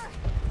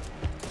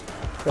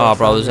 Oh,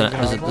 bro, there's a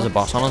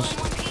boss on us.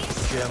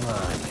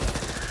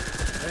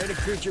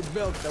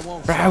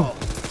 Bro.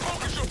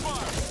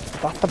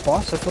 That's the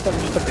boss. I thought that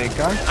was the big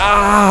guy.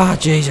 Ah,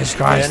 Jesus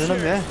Christ. Burning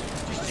him, yeah.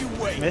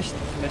 Missed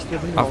with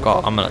him. I'm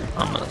gonna.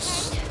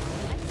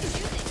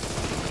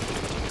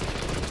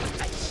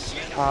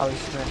 Ah, he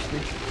smashed me.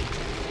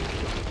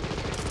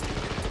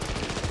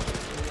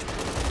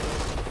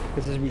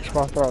 This is weak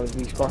spot, bro. His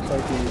weak spot's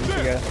like you need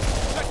to get.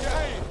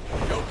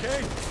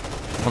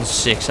 On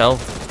 6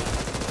 health.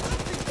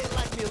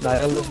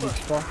 Nail this weak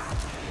spot.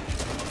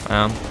 I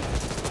am.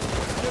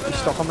 He's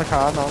stuck on the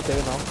car now, do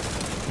it now.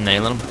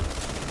 Nailing him.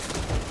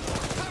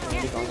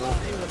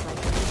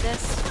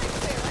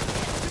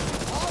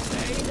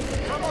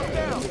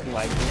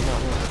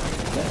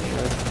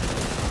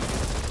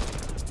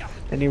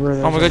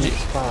 Anywhere Oh my god, you.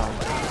 Gone.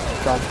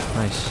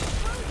 Nice.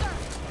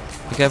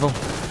 Be careful.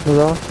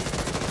 Hello?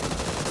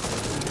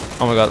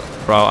 Oh my god,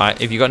 bro,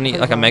 if you got any,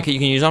 like a mech you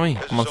can use on me,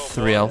 I'm on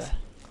 3 health.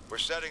 We're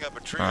setting up a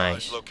triage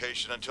Nice.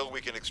 location until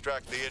we can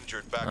extract the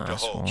injured back to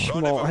Nice home. one.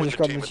 Small, I just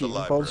got my season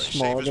called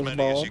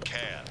Smorgasbord.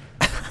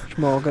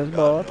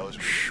 Smorgasbord.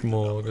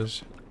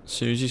 Schmorgas. As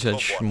soon as you said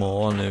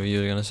schmor, I knew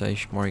you were gonna say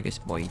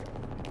smorgasbord.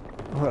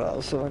 What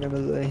else am I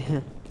gonna say?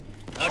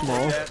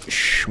 Small.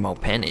 Schmo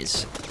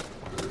pennies.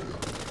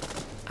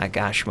 I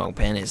got schmo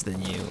pennies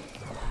than you.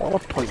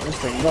 What a pointless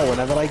thing though,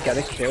 whenever I get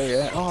a kill,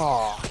 yeah.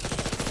 Oh.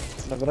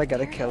 Whenever I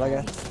get a kill, I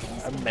get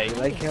a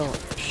melee kill.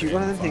 Shoot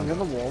one of them things on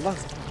the wall,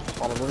 that's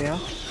horrible, yeah.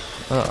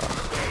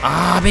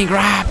 Ah, I've been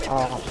grabbed!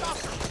 Oh.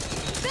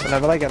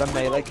 Whenever I get a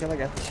melee kill, I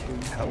get 2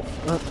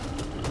 health.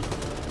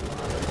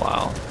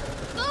 Wow.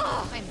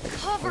 Oh, I'm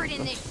covered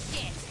in this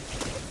shit.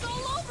 It's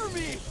all over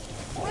me.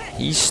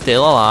 He's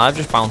still alive,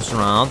 just bouncing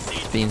around,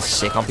 being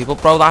sick on people.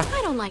 Bro, that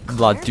I don't like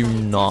blood, do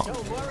not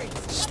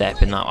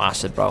step in that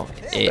acid, bro. Burn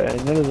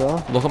it as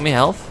well. Look at me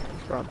health.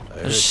 Run.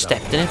 I just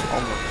stepped in it.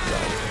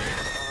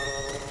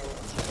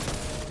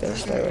 Yeah,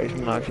 stay away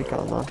from now if you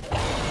can, man.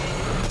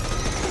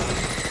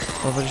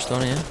 What have I just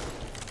done here?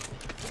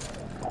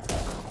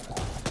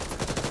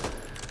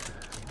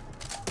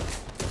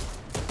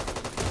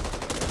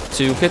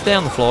 Two kid there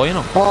on the floor, you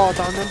know. Oh,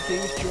 damn them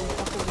things jump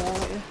off the wall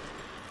at you.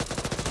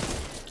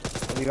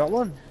 Have you got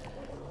one?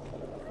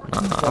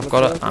 Nah, I've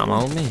got an ammo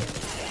on me.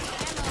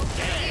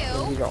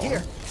 Have you got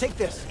one? Take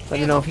this.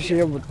 Let me know if you see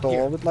a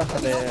door with like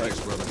that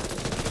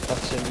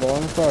symbol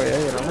on it, bro, yeah,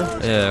 you know?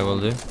 Yeah, will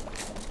do.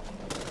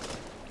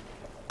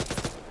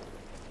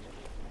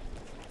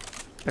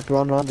 Like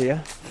one round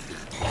here.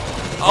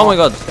 Oh my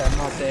god. Them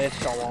out there, it's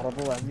so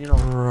horrible, them, you know.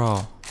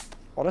 Bro.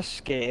 What a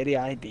scary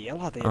idea,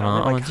 lad. You I know,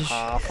 know, like I'm just-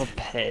 half a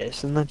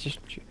person that just...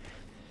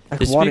 Like,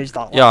 This what be- is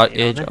that? Yeah, like,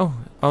 you age. know? Oh,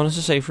 oh, this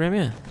is safe for him,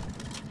 yeah.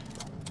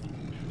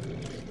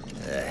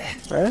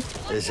 Right?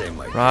 This ain't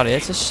my Right,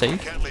 it's a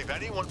safe. Can't leave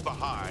anyone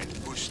behind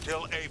who's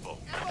still able.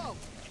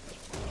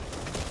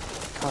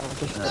 Can't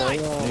destroy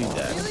all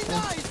that.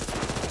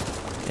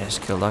 Yes,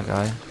 kill that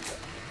guy.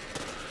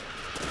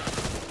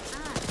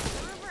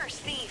 Reverse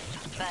thief.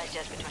 But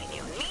just between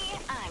you and me,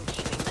 I'm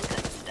keeping the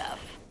good stuff.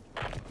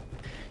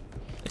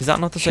 Is that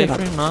not the safe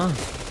room? Nah.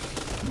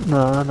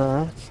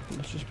 No.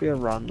 Let's just be a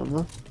random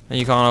though. And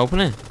you can't open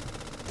it?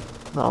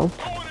 No.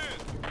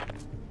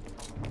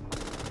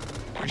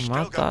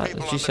 Mad that.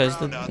 She says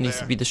that it needs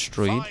to be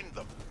destroyed.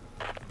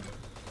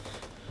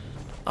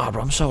 Oh,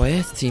 bro, I'm so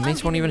hurt.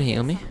 Teammates won't even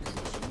heal me.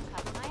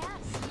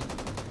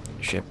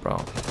 Shit, bro.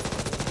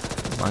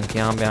 Monkey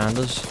arm behind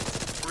us.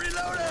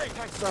 Reloading.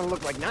 That's gonna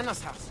look like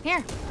Nana's house.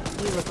 Here,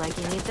 you look like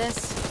you need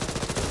this.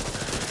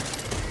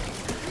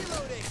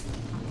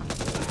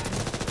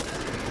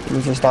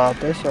 We can start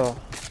this or...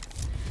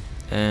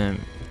 Yeah,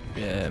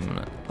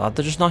 lad,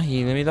 they're just not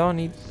healing me though. I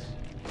need.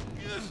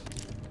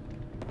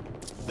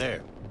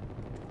 There.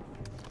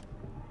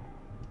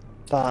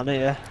 Start it,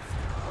 yeah.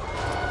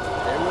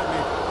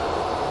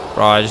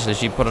 Bro, I just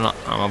literally put an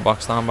ammo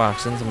box down by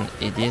accident. I'm an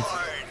idiot.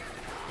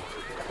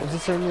 What's the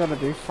thing you gotta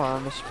do?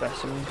 Find a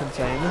specimen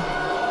container.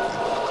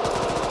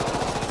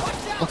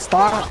 What's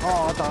that?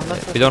 Oh, damn,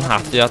 that's We don't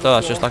have to do that though.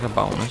 That's just like a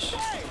bonus.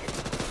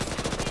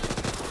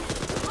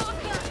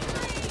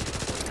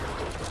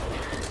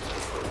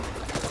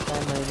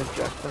 our main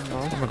objective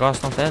now. Oh my god,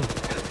 it's not dead.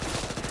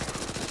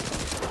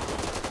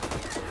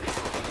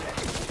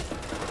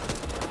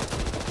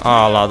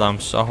 Oh lad, I'm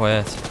so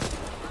hurt.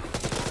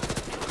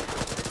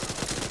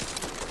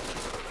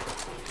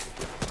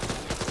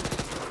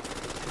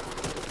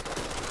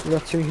 You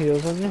got 2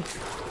 heals on you?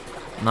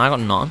 Nah, I got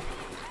none.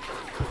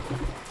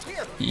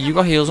 You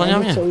got heals on you,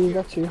 haven't you? You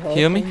got 2 health.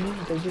 Heal me?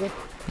 Did you?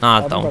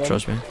 Nah, don't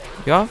trust me.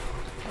 You have?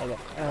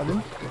 I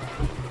haven't.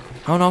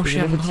 Oh no,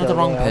 shit, I'm looking at the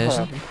wrong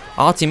person.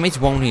 Our teammates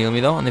won't heal me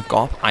though, and they've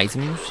got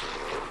items.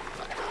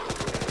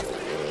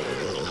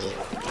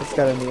 Let's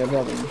get in the other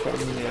one.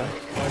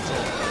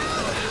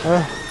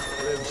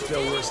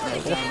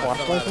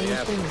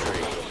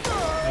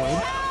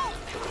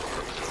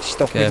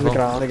 Stuck me in the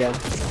ground again.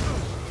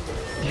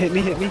 Hit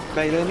me,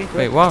 melee me.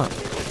 Wait, what?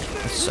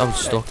 I'm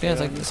stuck here.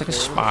 It's like a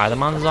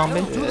Spider-Man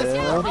zombie.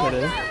 Yeah, it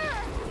is.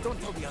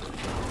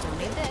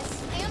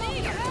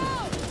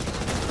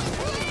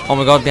 Oh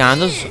my god,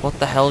 behind us! What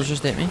the hell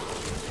just hit me?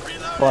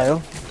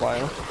 File.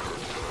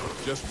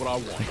 Just what I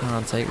want. I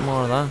can't take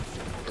more of that.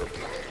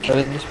 They're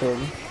in this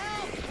building.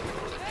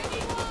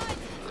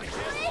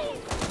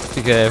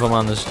 Be careful,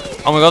 man.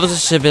 Oh my god, there's a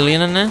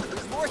civilian in there.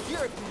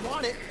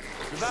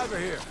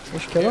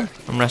 Let's kill him.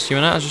 I'm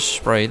rescuing it. I just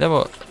sprayed it,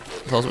 but I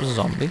thought it was a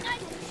zombie.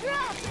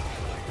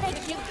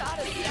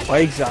 Why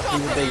exactly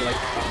would they like?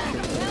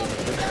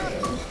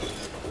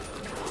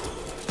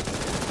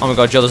 Oh my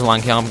god, Joe, there's a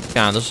lanky arm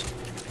behind us.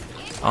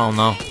 Oh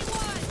no.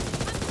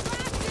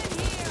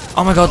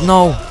 Oh my god,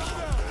 no!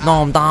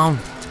 No, I'm down.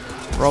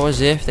 Bro,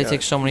 as if they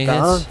take so many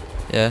hits.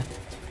 Yeah.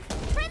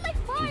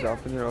 He's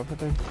up and you're up, I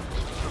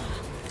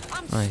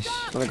think. Nice.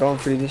 I'm gonna go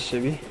and free this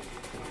civvy.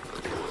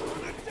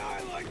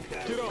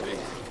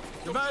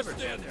 Survivor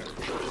down there.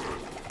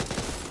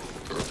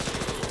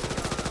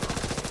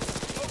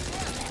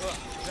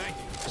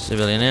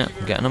 Civilian here.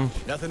 I'm getting him.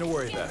 Nothing to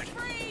worry about.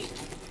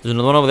 There's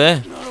another one over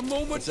there. Not a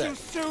moment too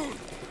soon.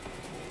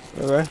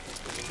 Where?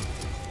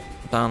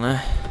 Down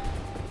there.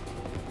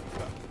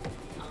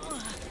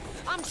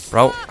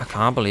 Bro, I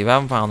can't believe I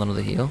haven't found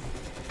another heal.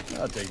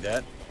 I'll take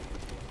that.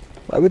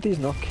 Why would these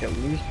not kill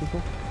these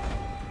people?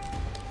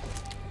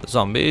 The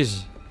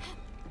zombies.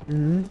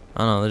 Mm-hmm.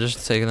 I know, they're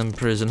just taking them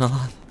prisoner.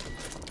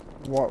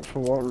 What, for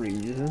what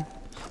reason?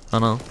 I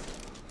know.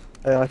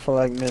 Like for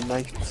like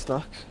midnight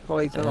snacks? For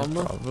like the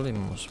number? Probably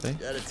must be.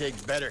 Gotta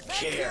take better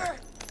care.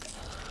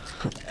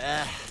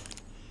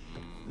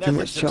 Too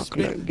much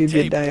chocolate, give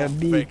you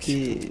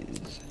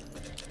diabetes.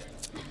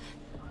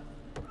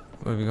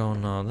 Where are we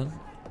going now then?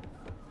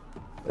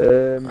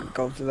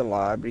 Go to the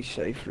library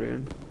safe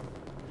room.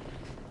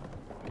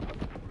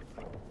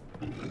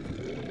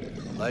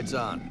 Lights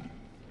on.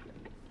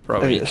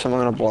 Bro, Is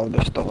someone gonna blow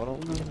this door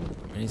open?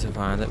 we need to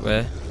find it.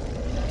 Where?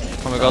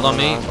 Oh my god, on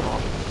me.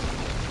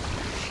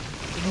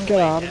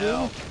 Get out of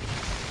here.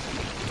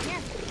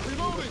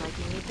 Like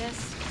you need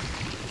this?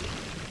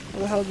 How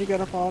the hell did you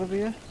get up out of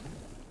here?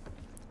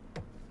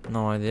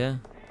 No idea.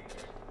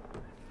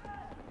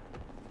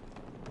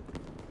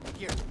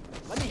 Here,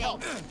 let me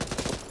help.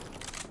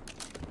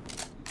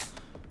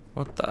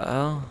 What the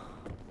hell?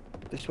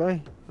 This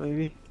way,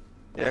 maybe?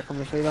 Yeah, come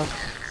this way then.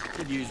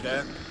 Could use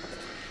that.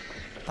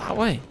 That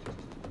way?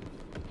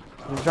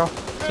 Go.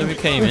 So we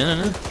came in,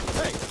 innit?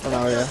 Oh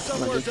no, yeah.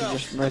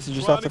 Might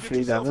just have to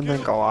free them and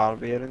then go out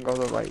of here and go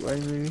the right way,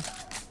 maybe.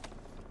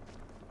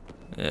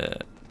 Yeah.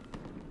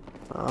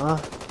 Ah.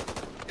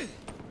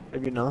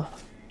 Maybe not.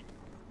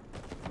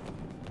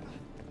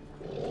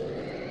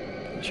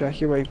 Check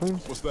your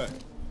waypoint. What's that?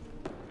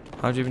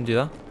 How'd you even do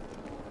that?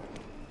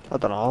 I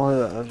don't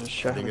know, I was just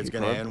checking. Think it's if you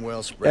gonna could. end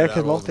well spread Yeah, out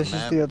cause all look, over this the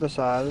is map? the other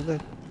side of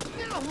it.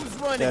 Now who's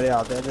running? Yeah,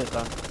 yeah, there it is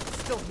then.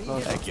 Still me. Oh,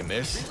 Thank you,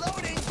 miss.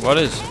 What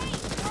is?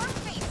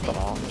 don't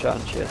know, I'm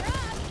chatting shit.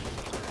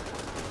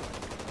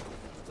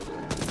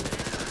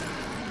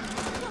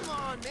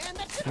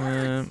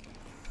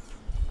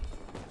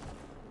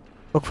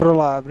 Look for a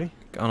library.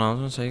 Oh no, I was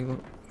gonna say,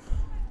 look.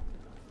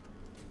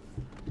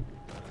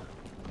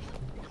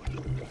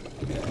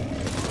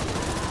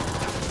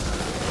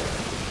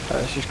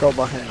 Let's just go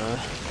back in there.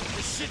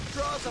 This shit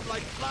draws them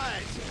like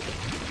flies.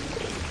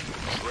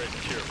 Tread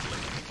carefully.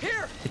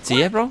 Here. It's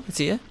here, bro. It's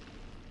here.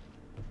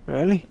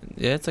 Really?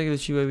 Yeah, it's like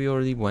literally where we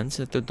already went.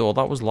 The door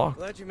that was locked.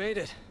 Glad you made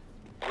it.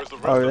 Where's the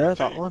rest Oh of yeah, the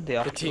that team? one.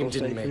 The team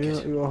didn't make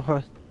it.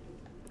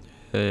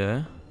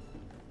 Yeah.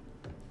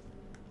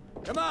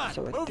 Come on,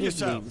 So it move did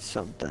yourself. mean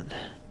something.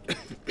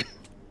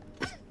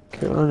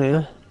 Come on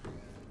here.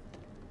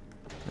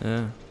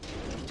 Yeah.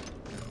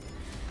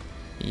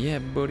 Yeah,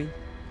 buddy.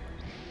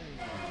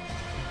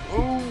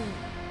 Ooh.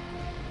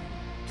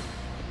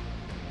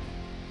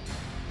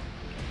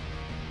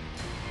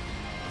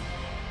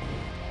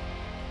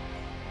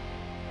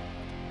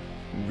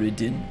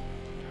 Ridden.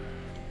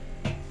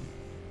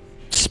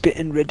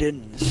 Spitting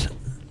riddens.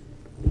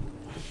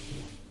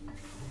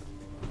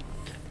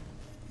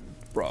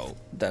 Bro,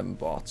 them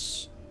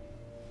bots.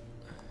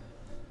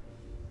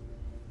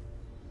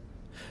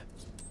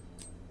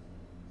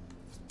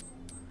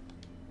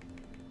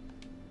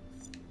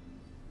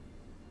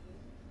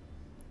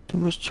 Too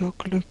much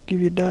chocolate,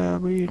 give you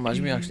diabetes.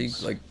 Imagine we actually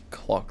like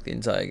clocked the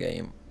entire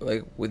game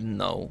like with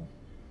no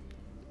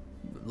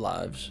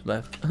lives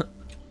left.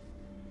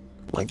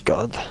 My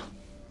god.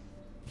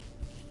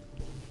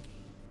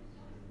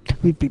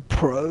 We'd be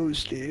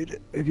pros, dude.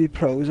 We'd be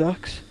pros,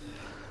 Axe.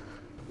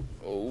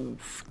 Oh.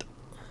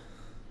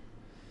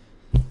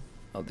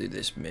 I'll do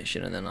this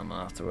mission and then I'm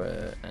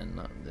after and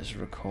this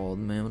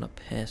recording, man. I'm gonna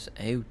piss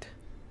out.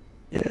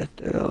 Yeah,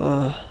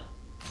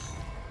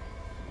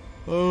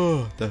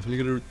 oh, definitely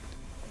gonna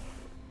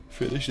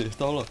finish this,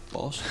 though,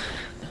 boss.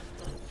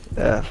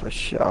 yeah, for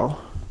sure.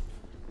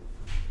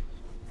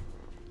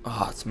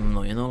 Oh, it's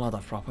annoying though, lad.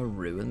 I've proper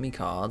ruined me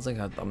cards. Like,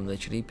 I'm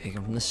literally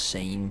picking from the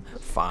same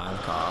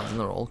 5 cards and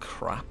they're all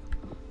crap.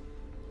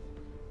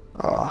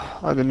 Oh,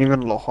 I didn't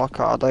even look what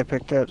card I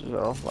picked out as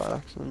well by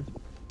accident.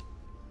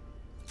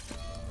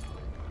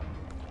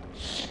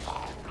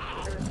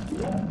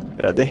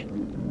 Ready?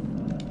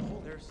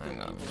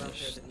 Hang on,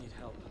 just... that need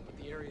help, but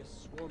the area is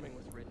swarming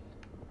with Ridden.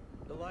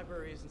 The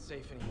library isn't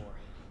safe anymore.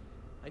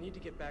 I need to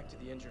get back to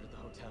the injured at the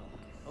hotel.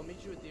 I'll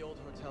meet you at the old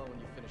hotel when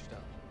you've finished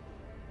up.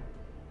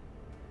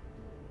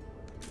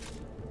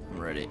 I'm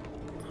ready.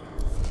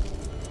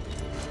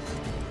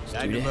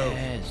 Time to move.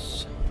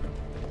 Yes.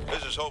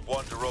 This is Hope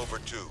 1 to Rover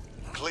 2.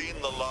 Clean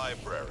the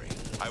library.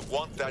 I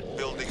want that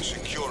building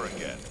secure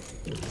again.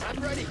 I'm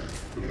ready.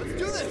 Let's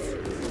do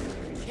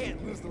this. We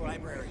can't lose the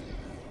library.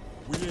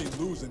 We ain't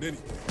losing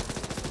anything.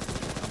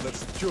 Now let's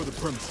secure the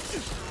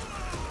premises.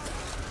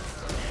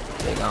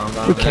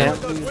 We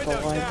can't lose the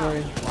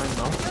library. Why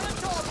not?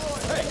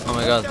 Hey, oh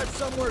my god. That's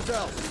somewhere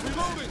else.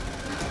 Reloading.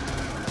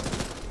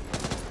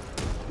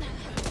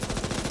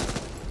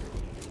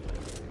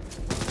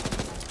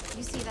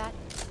 You see that?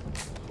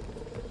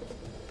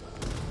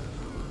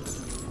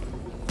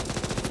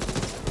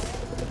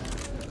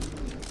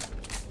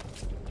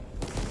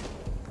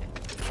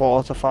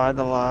 Fortify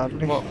the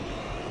library. What?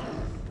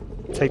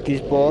 Take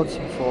these boards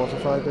and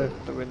fortify the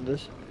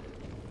windows.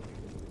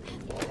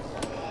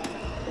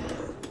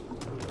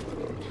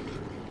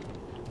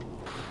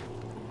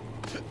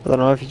 I don't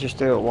know if you just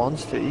do it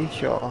once to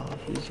each or a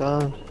few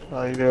times.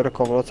 I think do it a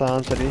couple of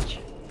times to each.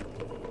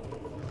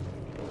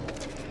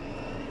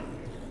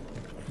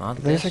 I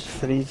think it's like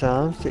 3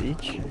 times to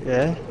each,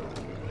 yeah.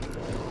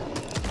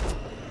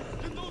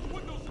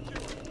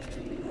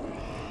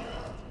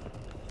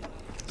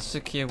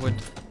 Secure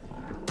wood.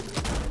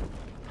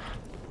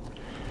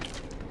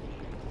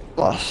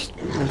 Last,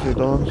 as we're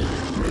done.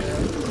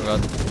 Oh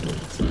god.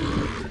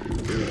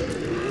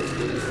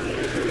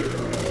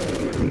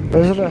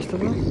 Where's the rest of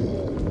them?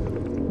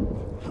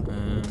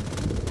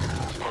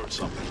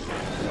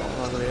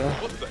 Over here.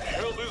 What the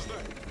hell is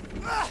that?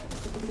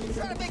 I'm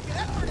trying to make an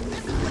effort if this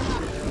is gonna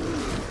happen.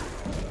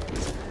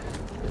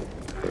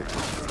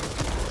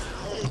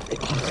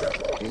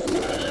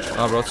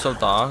 Oh bro, it's so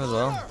dark as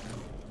well.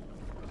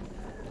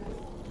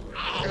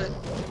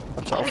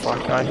 That's all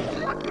fuck guy.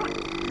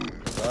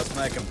 Lost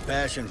my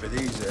compassion for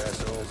these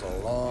assholes a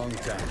long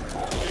time.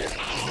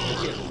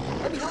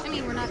 I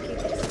mean, we're not keeping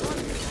this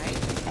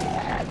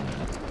right?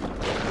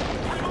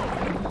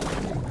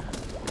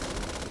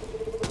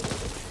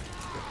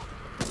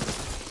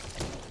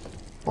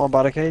 More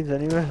barricades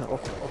anyway. I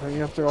think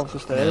you have to go up the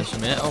Yeah, stairs.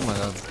 some here. Oh my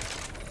god.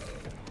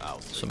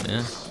 Some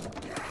here.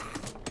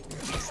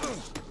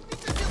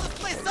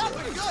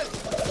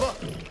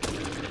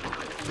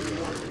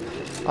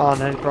 Oh,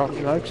 and then drop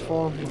your legs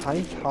for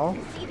height. How?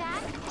 See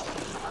that?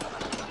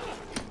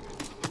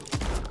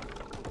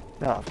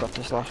 Yeah, I've got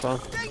this last one.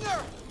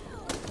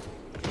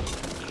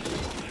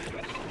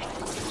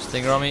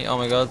 Stinger on me. Oh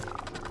my god.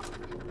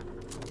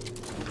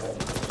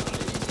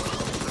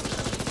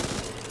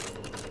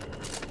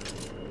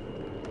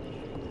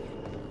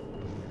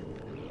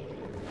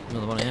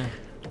 Another one here.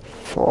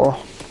 4.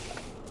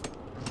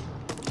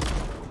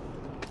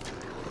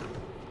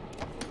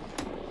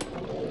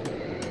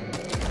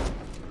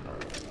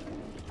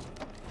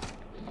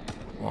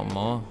 One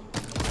more.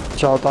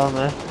 Child down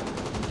there.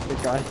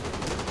 Big guy.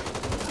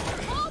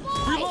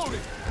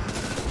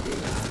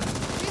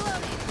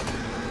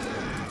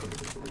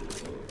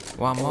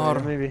 One more.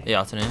 Yeah, maybe.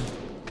 Ja, ten in.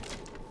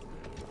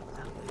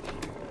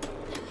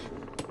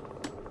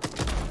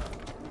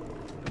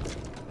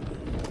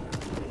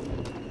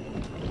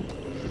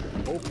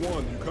 Hope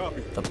 1, you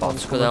copy. The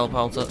bots could help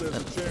out a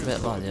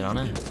bit, lad, you know. I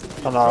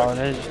know,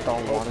 they just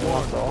don't want it,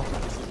 that's all.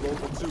 This is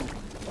Rover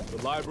 2.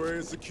 The library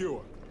is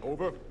secure.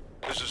 Over.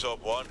 This is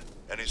Hope 1.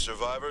 Any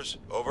survivors?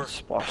 Over.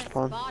 Splashed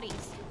one.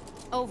 Bodies.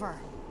 Over.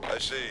 I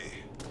see.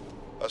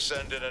 I'll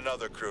send in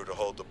another crew to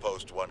hold the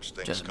post once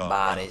things Just calm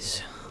bodies.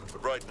 down.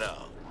 But right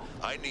now,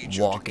 I need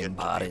you Walking to get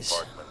bodies. to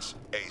the apartments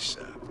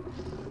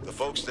ASAP. The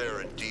folks there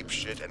are in deep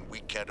shit, and we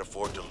can't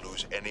afford to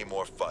lose any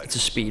more fighters. It's a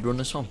speed run,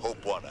 this one.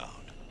 Hope 1 out.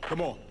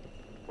 Come on.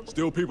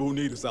 Still people who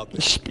need us out there.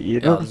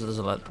 Speed Yeah, up. there's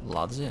a lot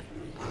lads here.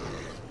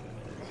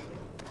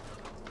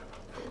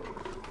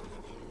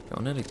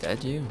 You're nearly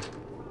dead, you.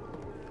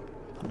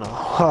 No,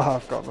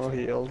 I've got no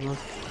heals, man.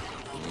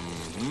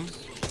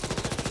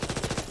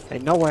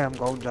 Ain't no way I'm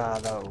going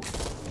down though.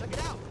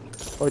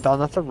 Oh, Dan,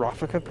 that's a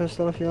Raffica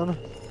pistol if you want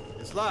it.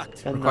 It's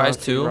locked. And Requires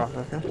it's a 2.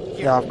 Raffica.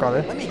 Yeah, I've got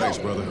it. Thanks,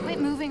 brother. Quit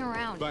moving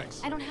around.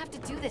 Thanks. I don't have to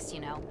do this,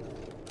 you know.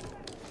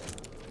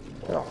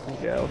 Oh,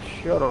 yeah,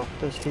 shut up.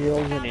 There's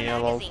heals in here,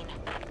 love.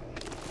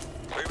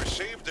 We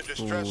received the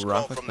distress Ooh,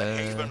 call from the Raffica.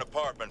 Haven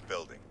apartment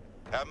building.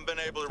 Haven't been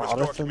able to Got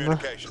restore it in there.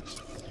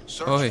 communications.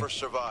 Search Oi. for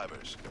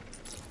survivors.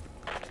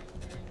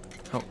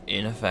 How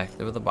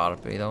ineffective would the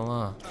barret be though,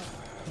 man?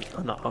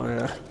 I know,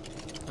 yeah.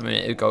 I mean,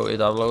 it'd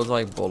have loads of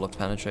like bullet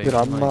penetration. You'd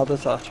have like, mad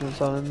attachments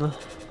on in there.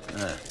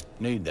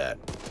 Need that.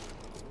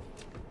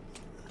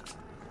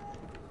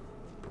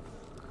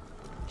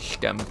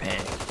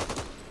 Scumpag.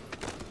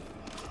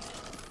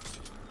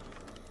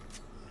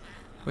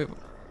 Wait,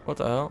 what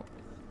the hell?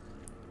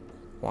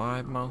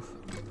 Wide mouth.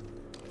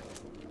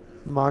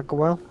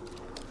 Magwell.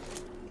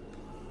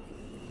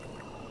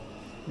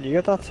 You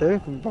get that too, we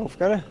can both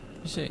get it.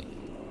 You see?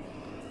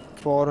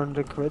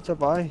 400 quid to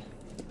buy.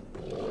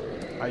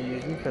 I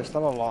use my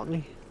pistol a lot,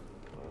 me.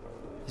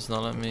 It's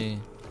not letting me.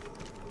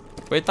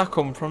 Where'd that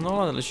come from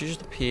though? It literally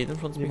just appeared in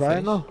front of You my buy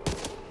face. it now?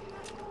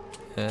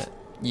 Yeah.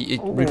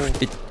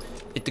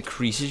 It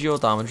decreases your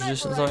damage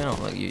resistance though, you know?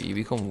 Like you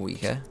become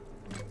weaker.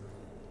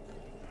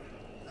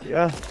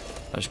 Yeah.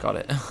 I just got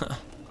it.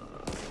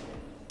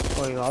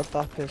 Oh, you had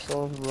that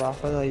pistol,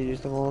 rapid, I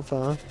use them all the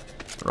time.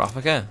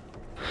 Rafika?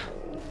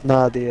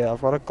 Nah, I've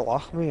got a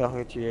Glock, me, like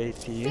a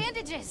G18.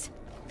 Bandages.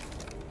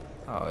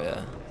 Oh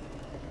yeah.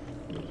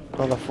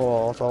 Not a full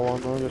auto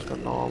one though, just a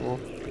normal.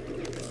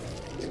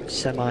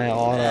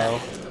 Semi-auto.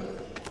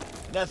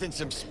 Nothing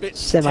some spit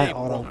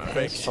Semi-auto tape won't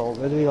fix. pistol,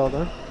 where do we go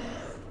then?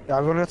 Yeah,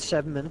 I've only got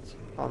 7 minutes.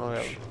 Oh no,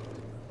 yeah.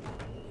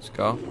 Let's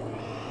go.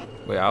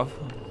 We have.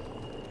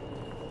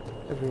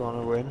 If we want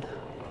to win.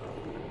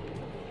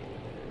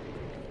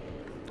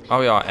 Oh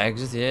yeah,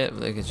 exit here.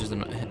 Like it's just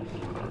I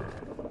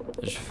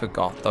just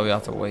forgot that we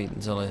have to wait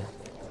until it.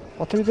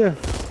 What do we do?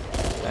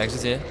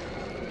 Exit here.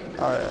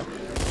 Oh yeah.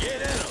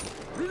 Get in him.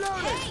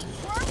 Hey,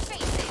 worm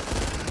facing.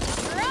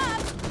 You're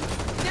up.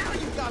 Now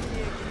you got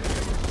me.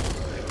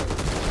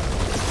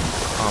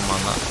 Oh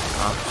man, that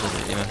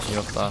absolutely messed you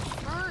up that.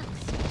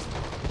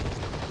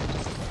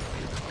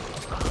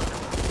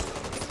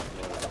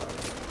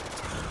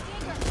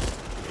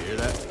 Hear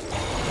that?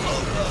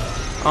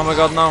 Oh my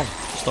god, no.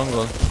 Stun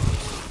gun.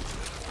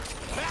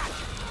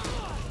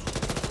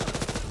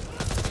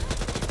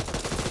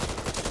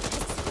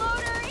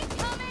 Exploder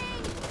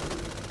incoming.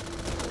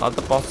 Add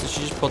the boss, did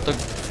you just put the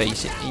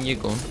face in your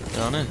gun? You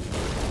know it?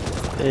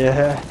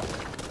 Yeah.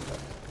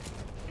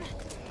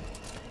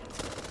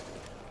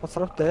 What's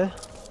that up there?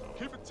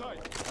 Keep it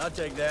tight. I'll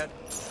take that.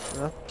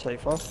 Yeah,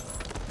 safe off.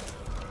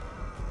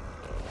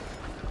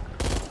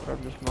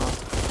 Grab this mark.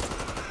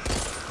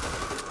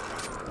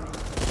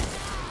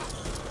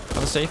 At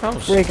the safe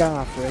house? Freak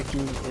off, Ricky.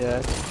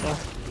 Yeah.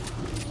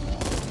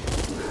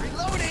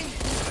 Reloading.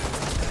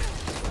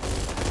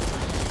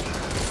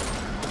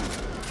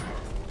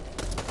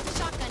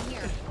 Shotgun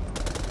here.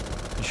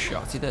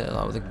 Shot you there,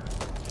 that was the.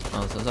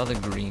 Oh, that was the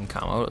green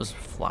camo, it was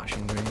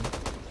flashing green.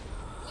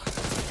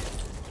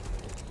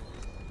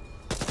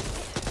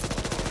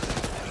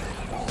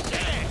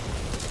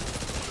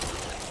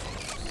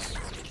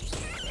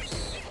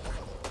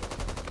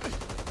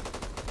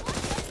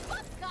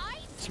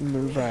 Let's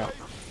move out.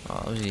 Oh,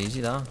 that was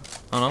easy, that.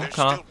 Oh no, There's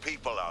can I still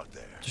people out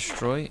there.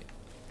 destroy?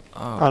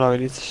 Oh. I know we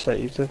need to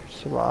save the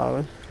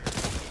surviving.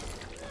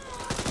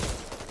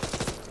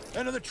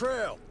 End of the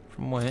trail.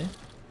 From where?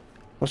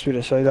 Must be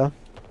this way then.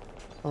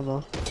 Oh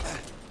no.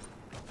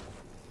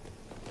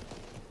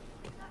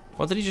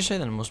 What did he just say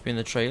then? It must be in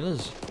the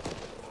trailers.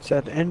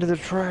 Said end of the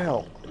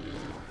trail.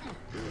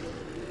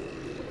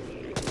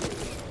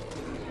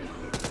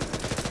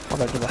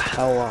 Whatever the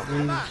hell that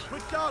means.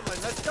 Quit dawdling.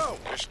 Let's go.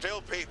 There's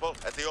still people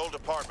at the old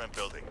apartment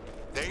building.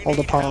 They Old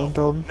need apartment help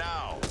building.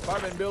 now.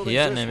 Apartment building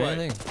Yeah, this name way.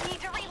 anything.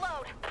 Need to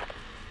reload.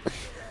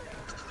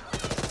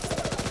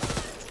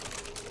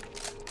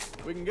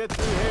 We can get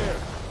through here.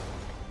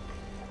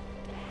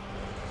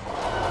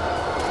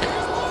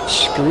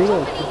 Screw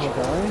those people, And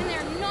guy.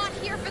 they're not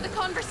here for the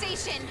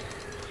conversation.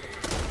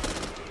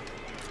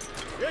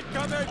 Get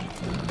coming.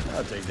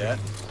 I'll take that.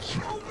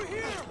 Over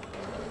here.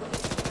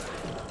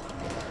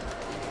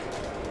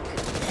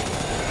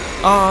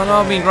 Oh no,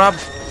 I'm being grabbed.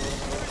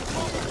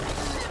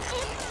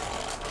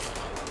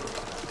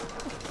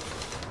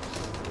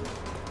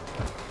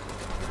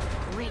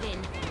 Ridden.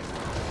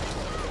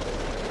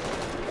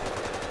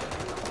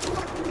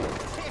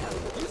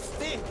 You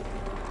stink.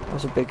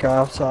 There's a big guy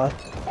outside.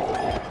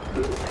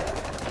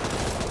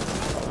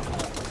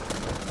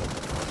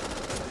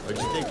 What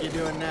do you think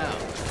you're doing now?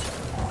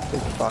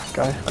 Big fat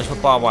guy. I just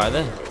put barbed wire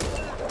there.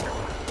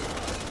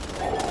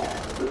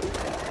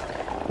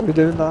 What are we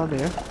doing down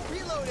here?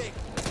 Reloading.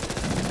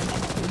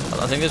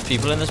 I think there's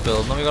people in this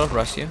building and we gotta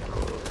rescue. I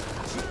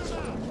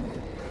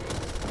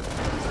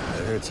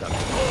heard something.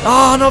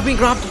 Oh no, being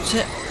grabbed. That's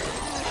it.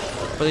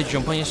 But they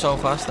jump on you so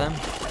fast then.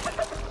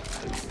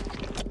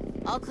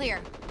 All clear.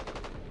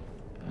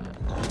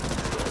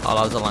 Oh,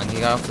 that was the lanky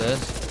guy upstairs.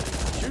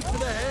 Shoot for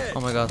the head.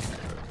 Oh my god.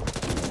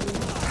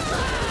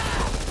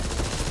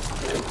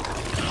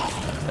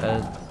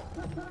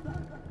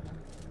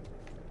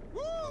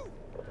 Woo!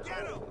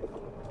 Get him.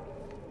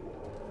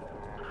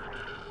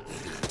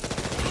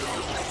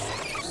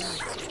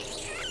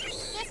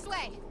 This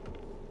way.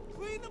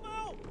 Clean them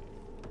out.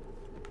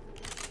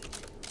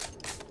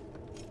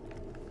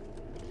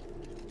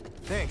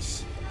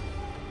 Thanks.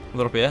 A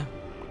little bit, yeah?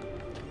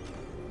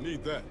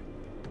 Need that.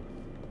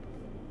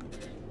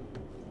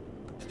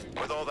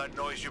 that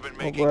noise you've been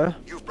making? where?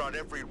 You've brought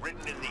every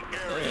Ridden in the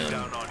area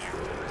down on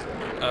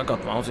you. I got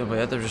them out over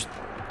here. They're just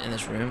in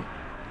this room.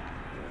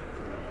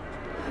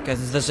 Get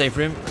into the safe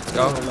room. Let's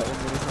go.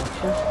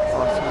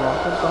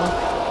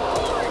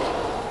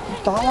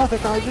 Damn, the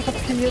guy just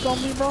appeared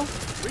on me, bro.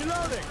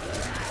 Reloading.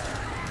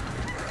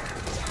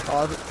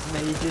 God,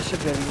 major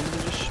civilians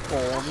are just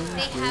spawning in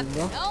They this room, have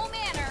bro. no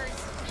manners.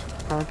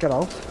 Can't get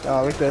out.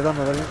 Yeah, we did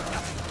another.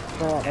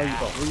 Oh, there you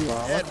go. Where you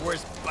are? Had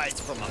worse bites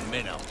from a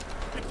minnow.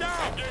 Get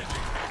down.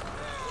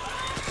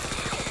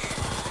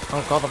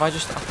 Oh god, have I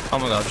just... Oh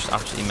my god, I just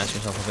absolutely messed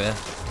myself up here.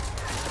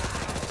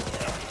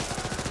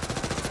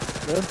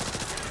 Good.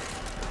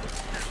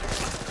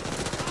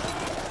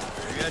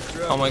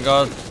 Oh my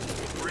god.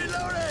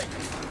 Reloading.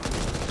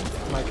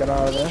 Might get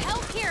out of Need there.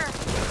 help here.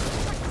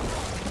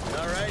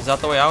 All right. Is that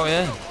the way out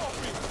here?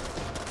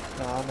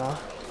 Nah.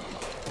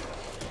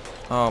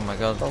 Oh my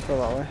god. Don't go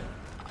that way.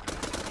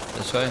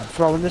 This way?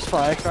 Throwing this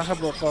firecracker,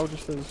 but though,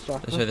 just to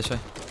distract This me. way, this way.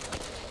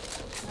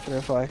 Throw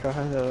a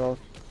firecracker, they're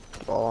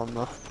all on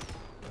there.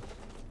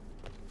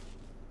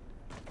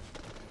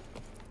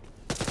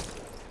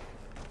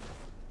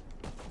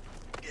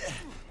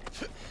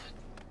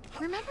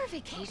 Remember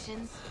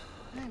vacations?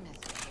 I miss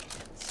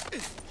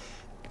vacations.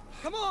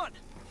 Come on.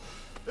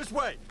 This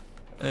way.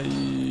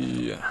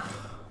 Hey.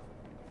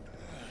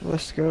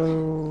 Let's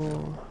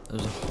go.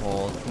 There's a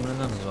horde coming in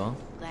then as well.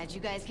 Glad you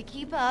guys could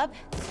keep up.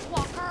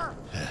 Walker!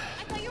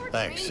 I thought you were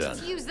Thanks, trained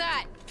son. to use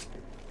that.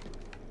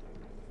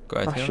 Go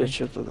ahead, Ah, Taylor.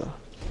 shit to that.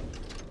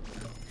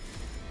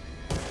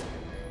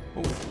 Oh,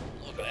 look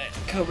at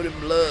that. Covered in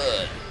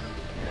blood.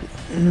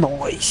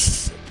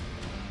 Nice.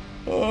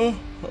 Oh,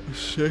 that was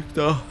sick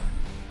though.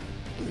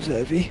 It was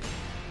heavy.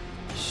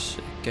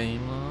 Sick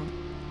game, man.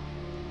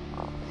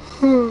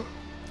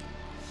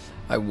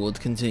 I would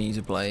continue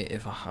to play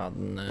if I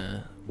hadn't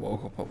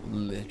woke up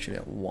literally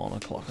at 1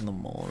 o'clock in the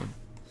morning.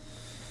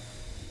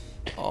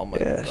 Oh my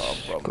Yes, god,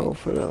 bro. go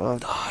for it,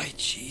 lad. Die,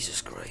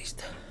 Jesus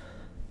Christ.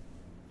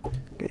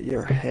 Get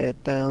your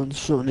head down,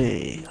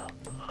 sonny.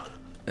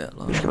 Yeah,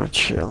 I'm just gonna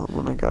chill. I'm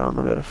gonna get on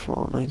a bit of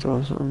Fortnite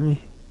or something.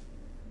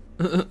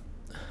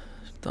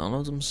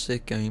 Download some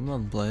sick game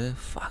and play it.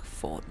 Fuck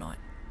Fortnite.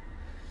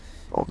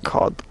 Oh,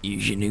 COD.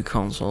 Use your new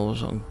console or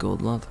something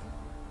good, lad.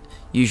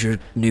 Use your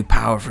new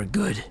power for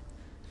good.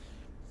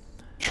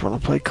 Just wanna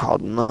play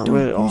COD and that. Don't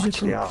We're use it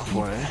actually for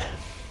halfway.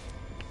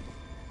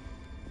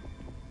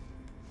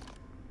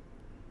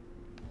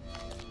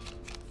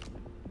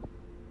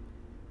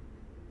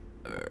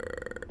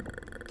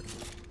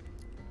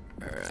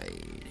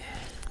 Alright.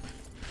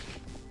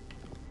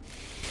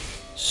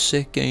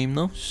 Sick game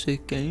though,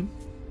 sick game.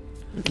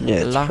 Yeah,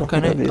 it's Lacking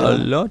fucking it heavy, a though.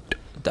 lot.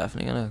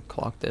 Definitely gonna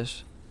clock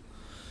this.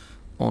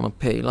 On a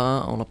P,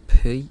 lad, on a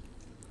P.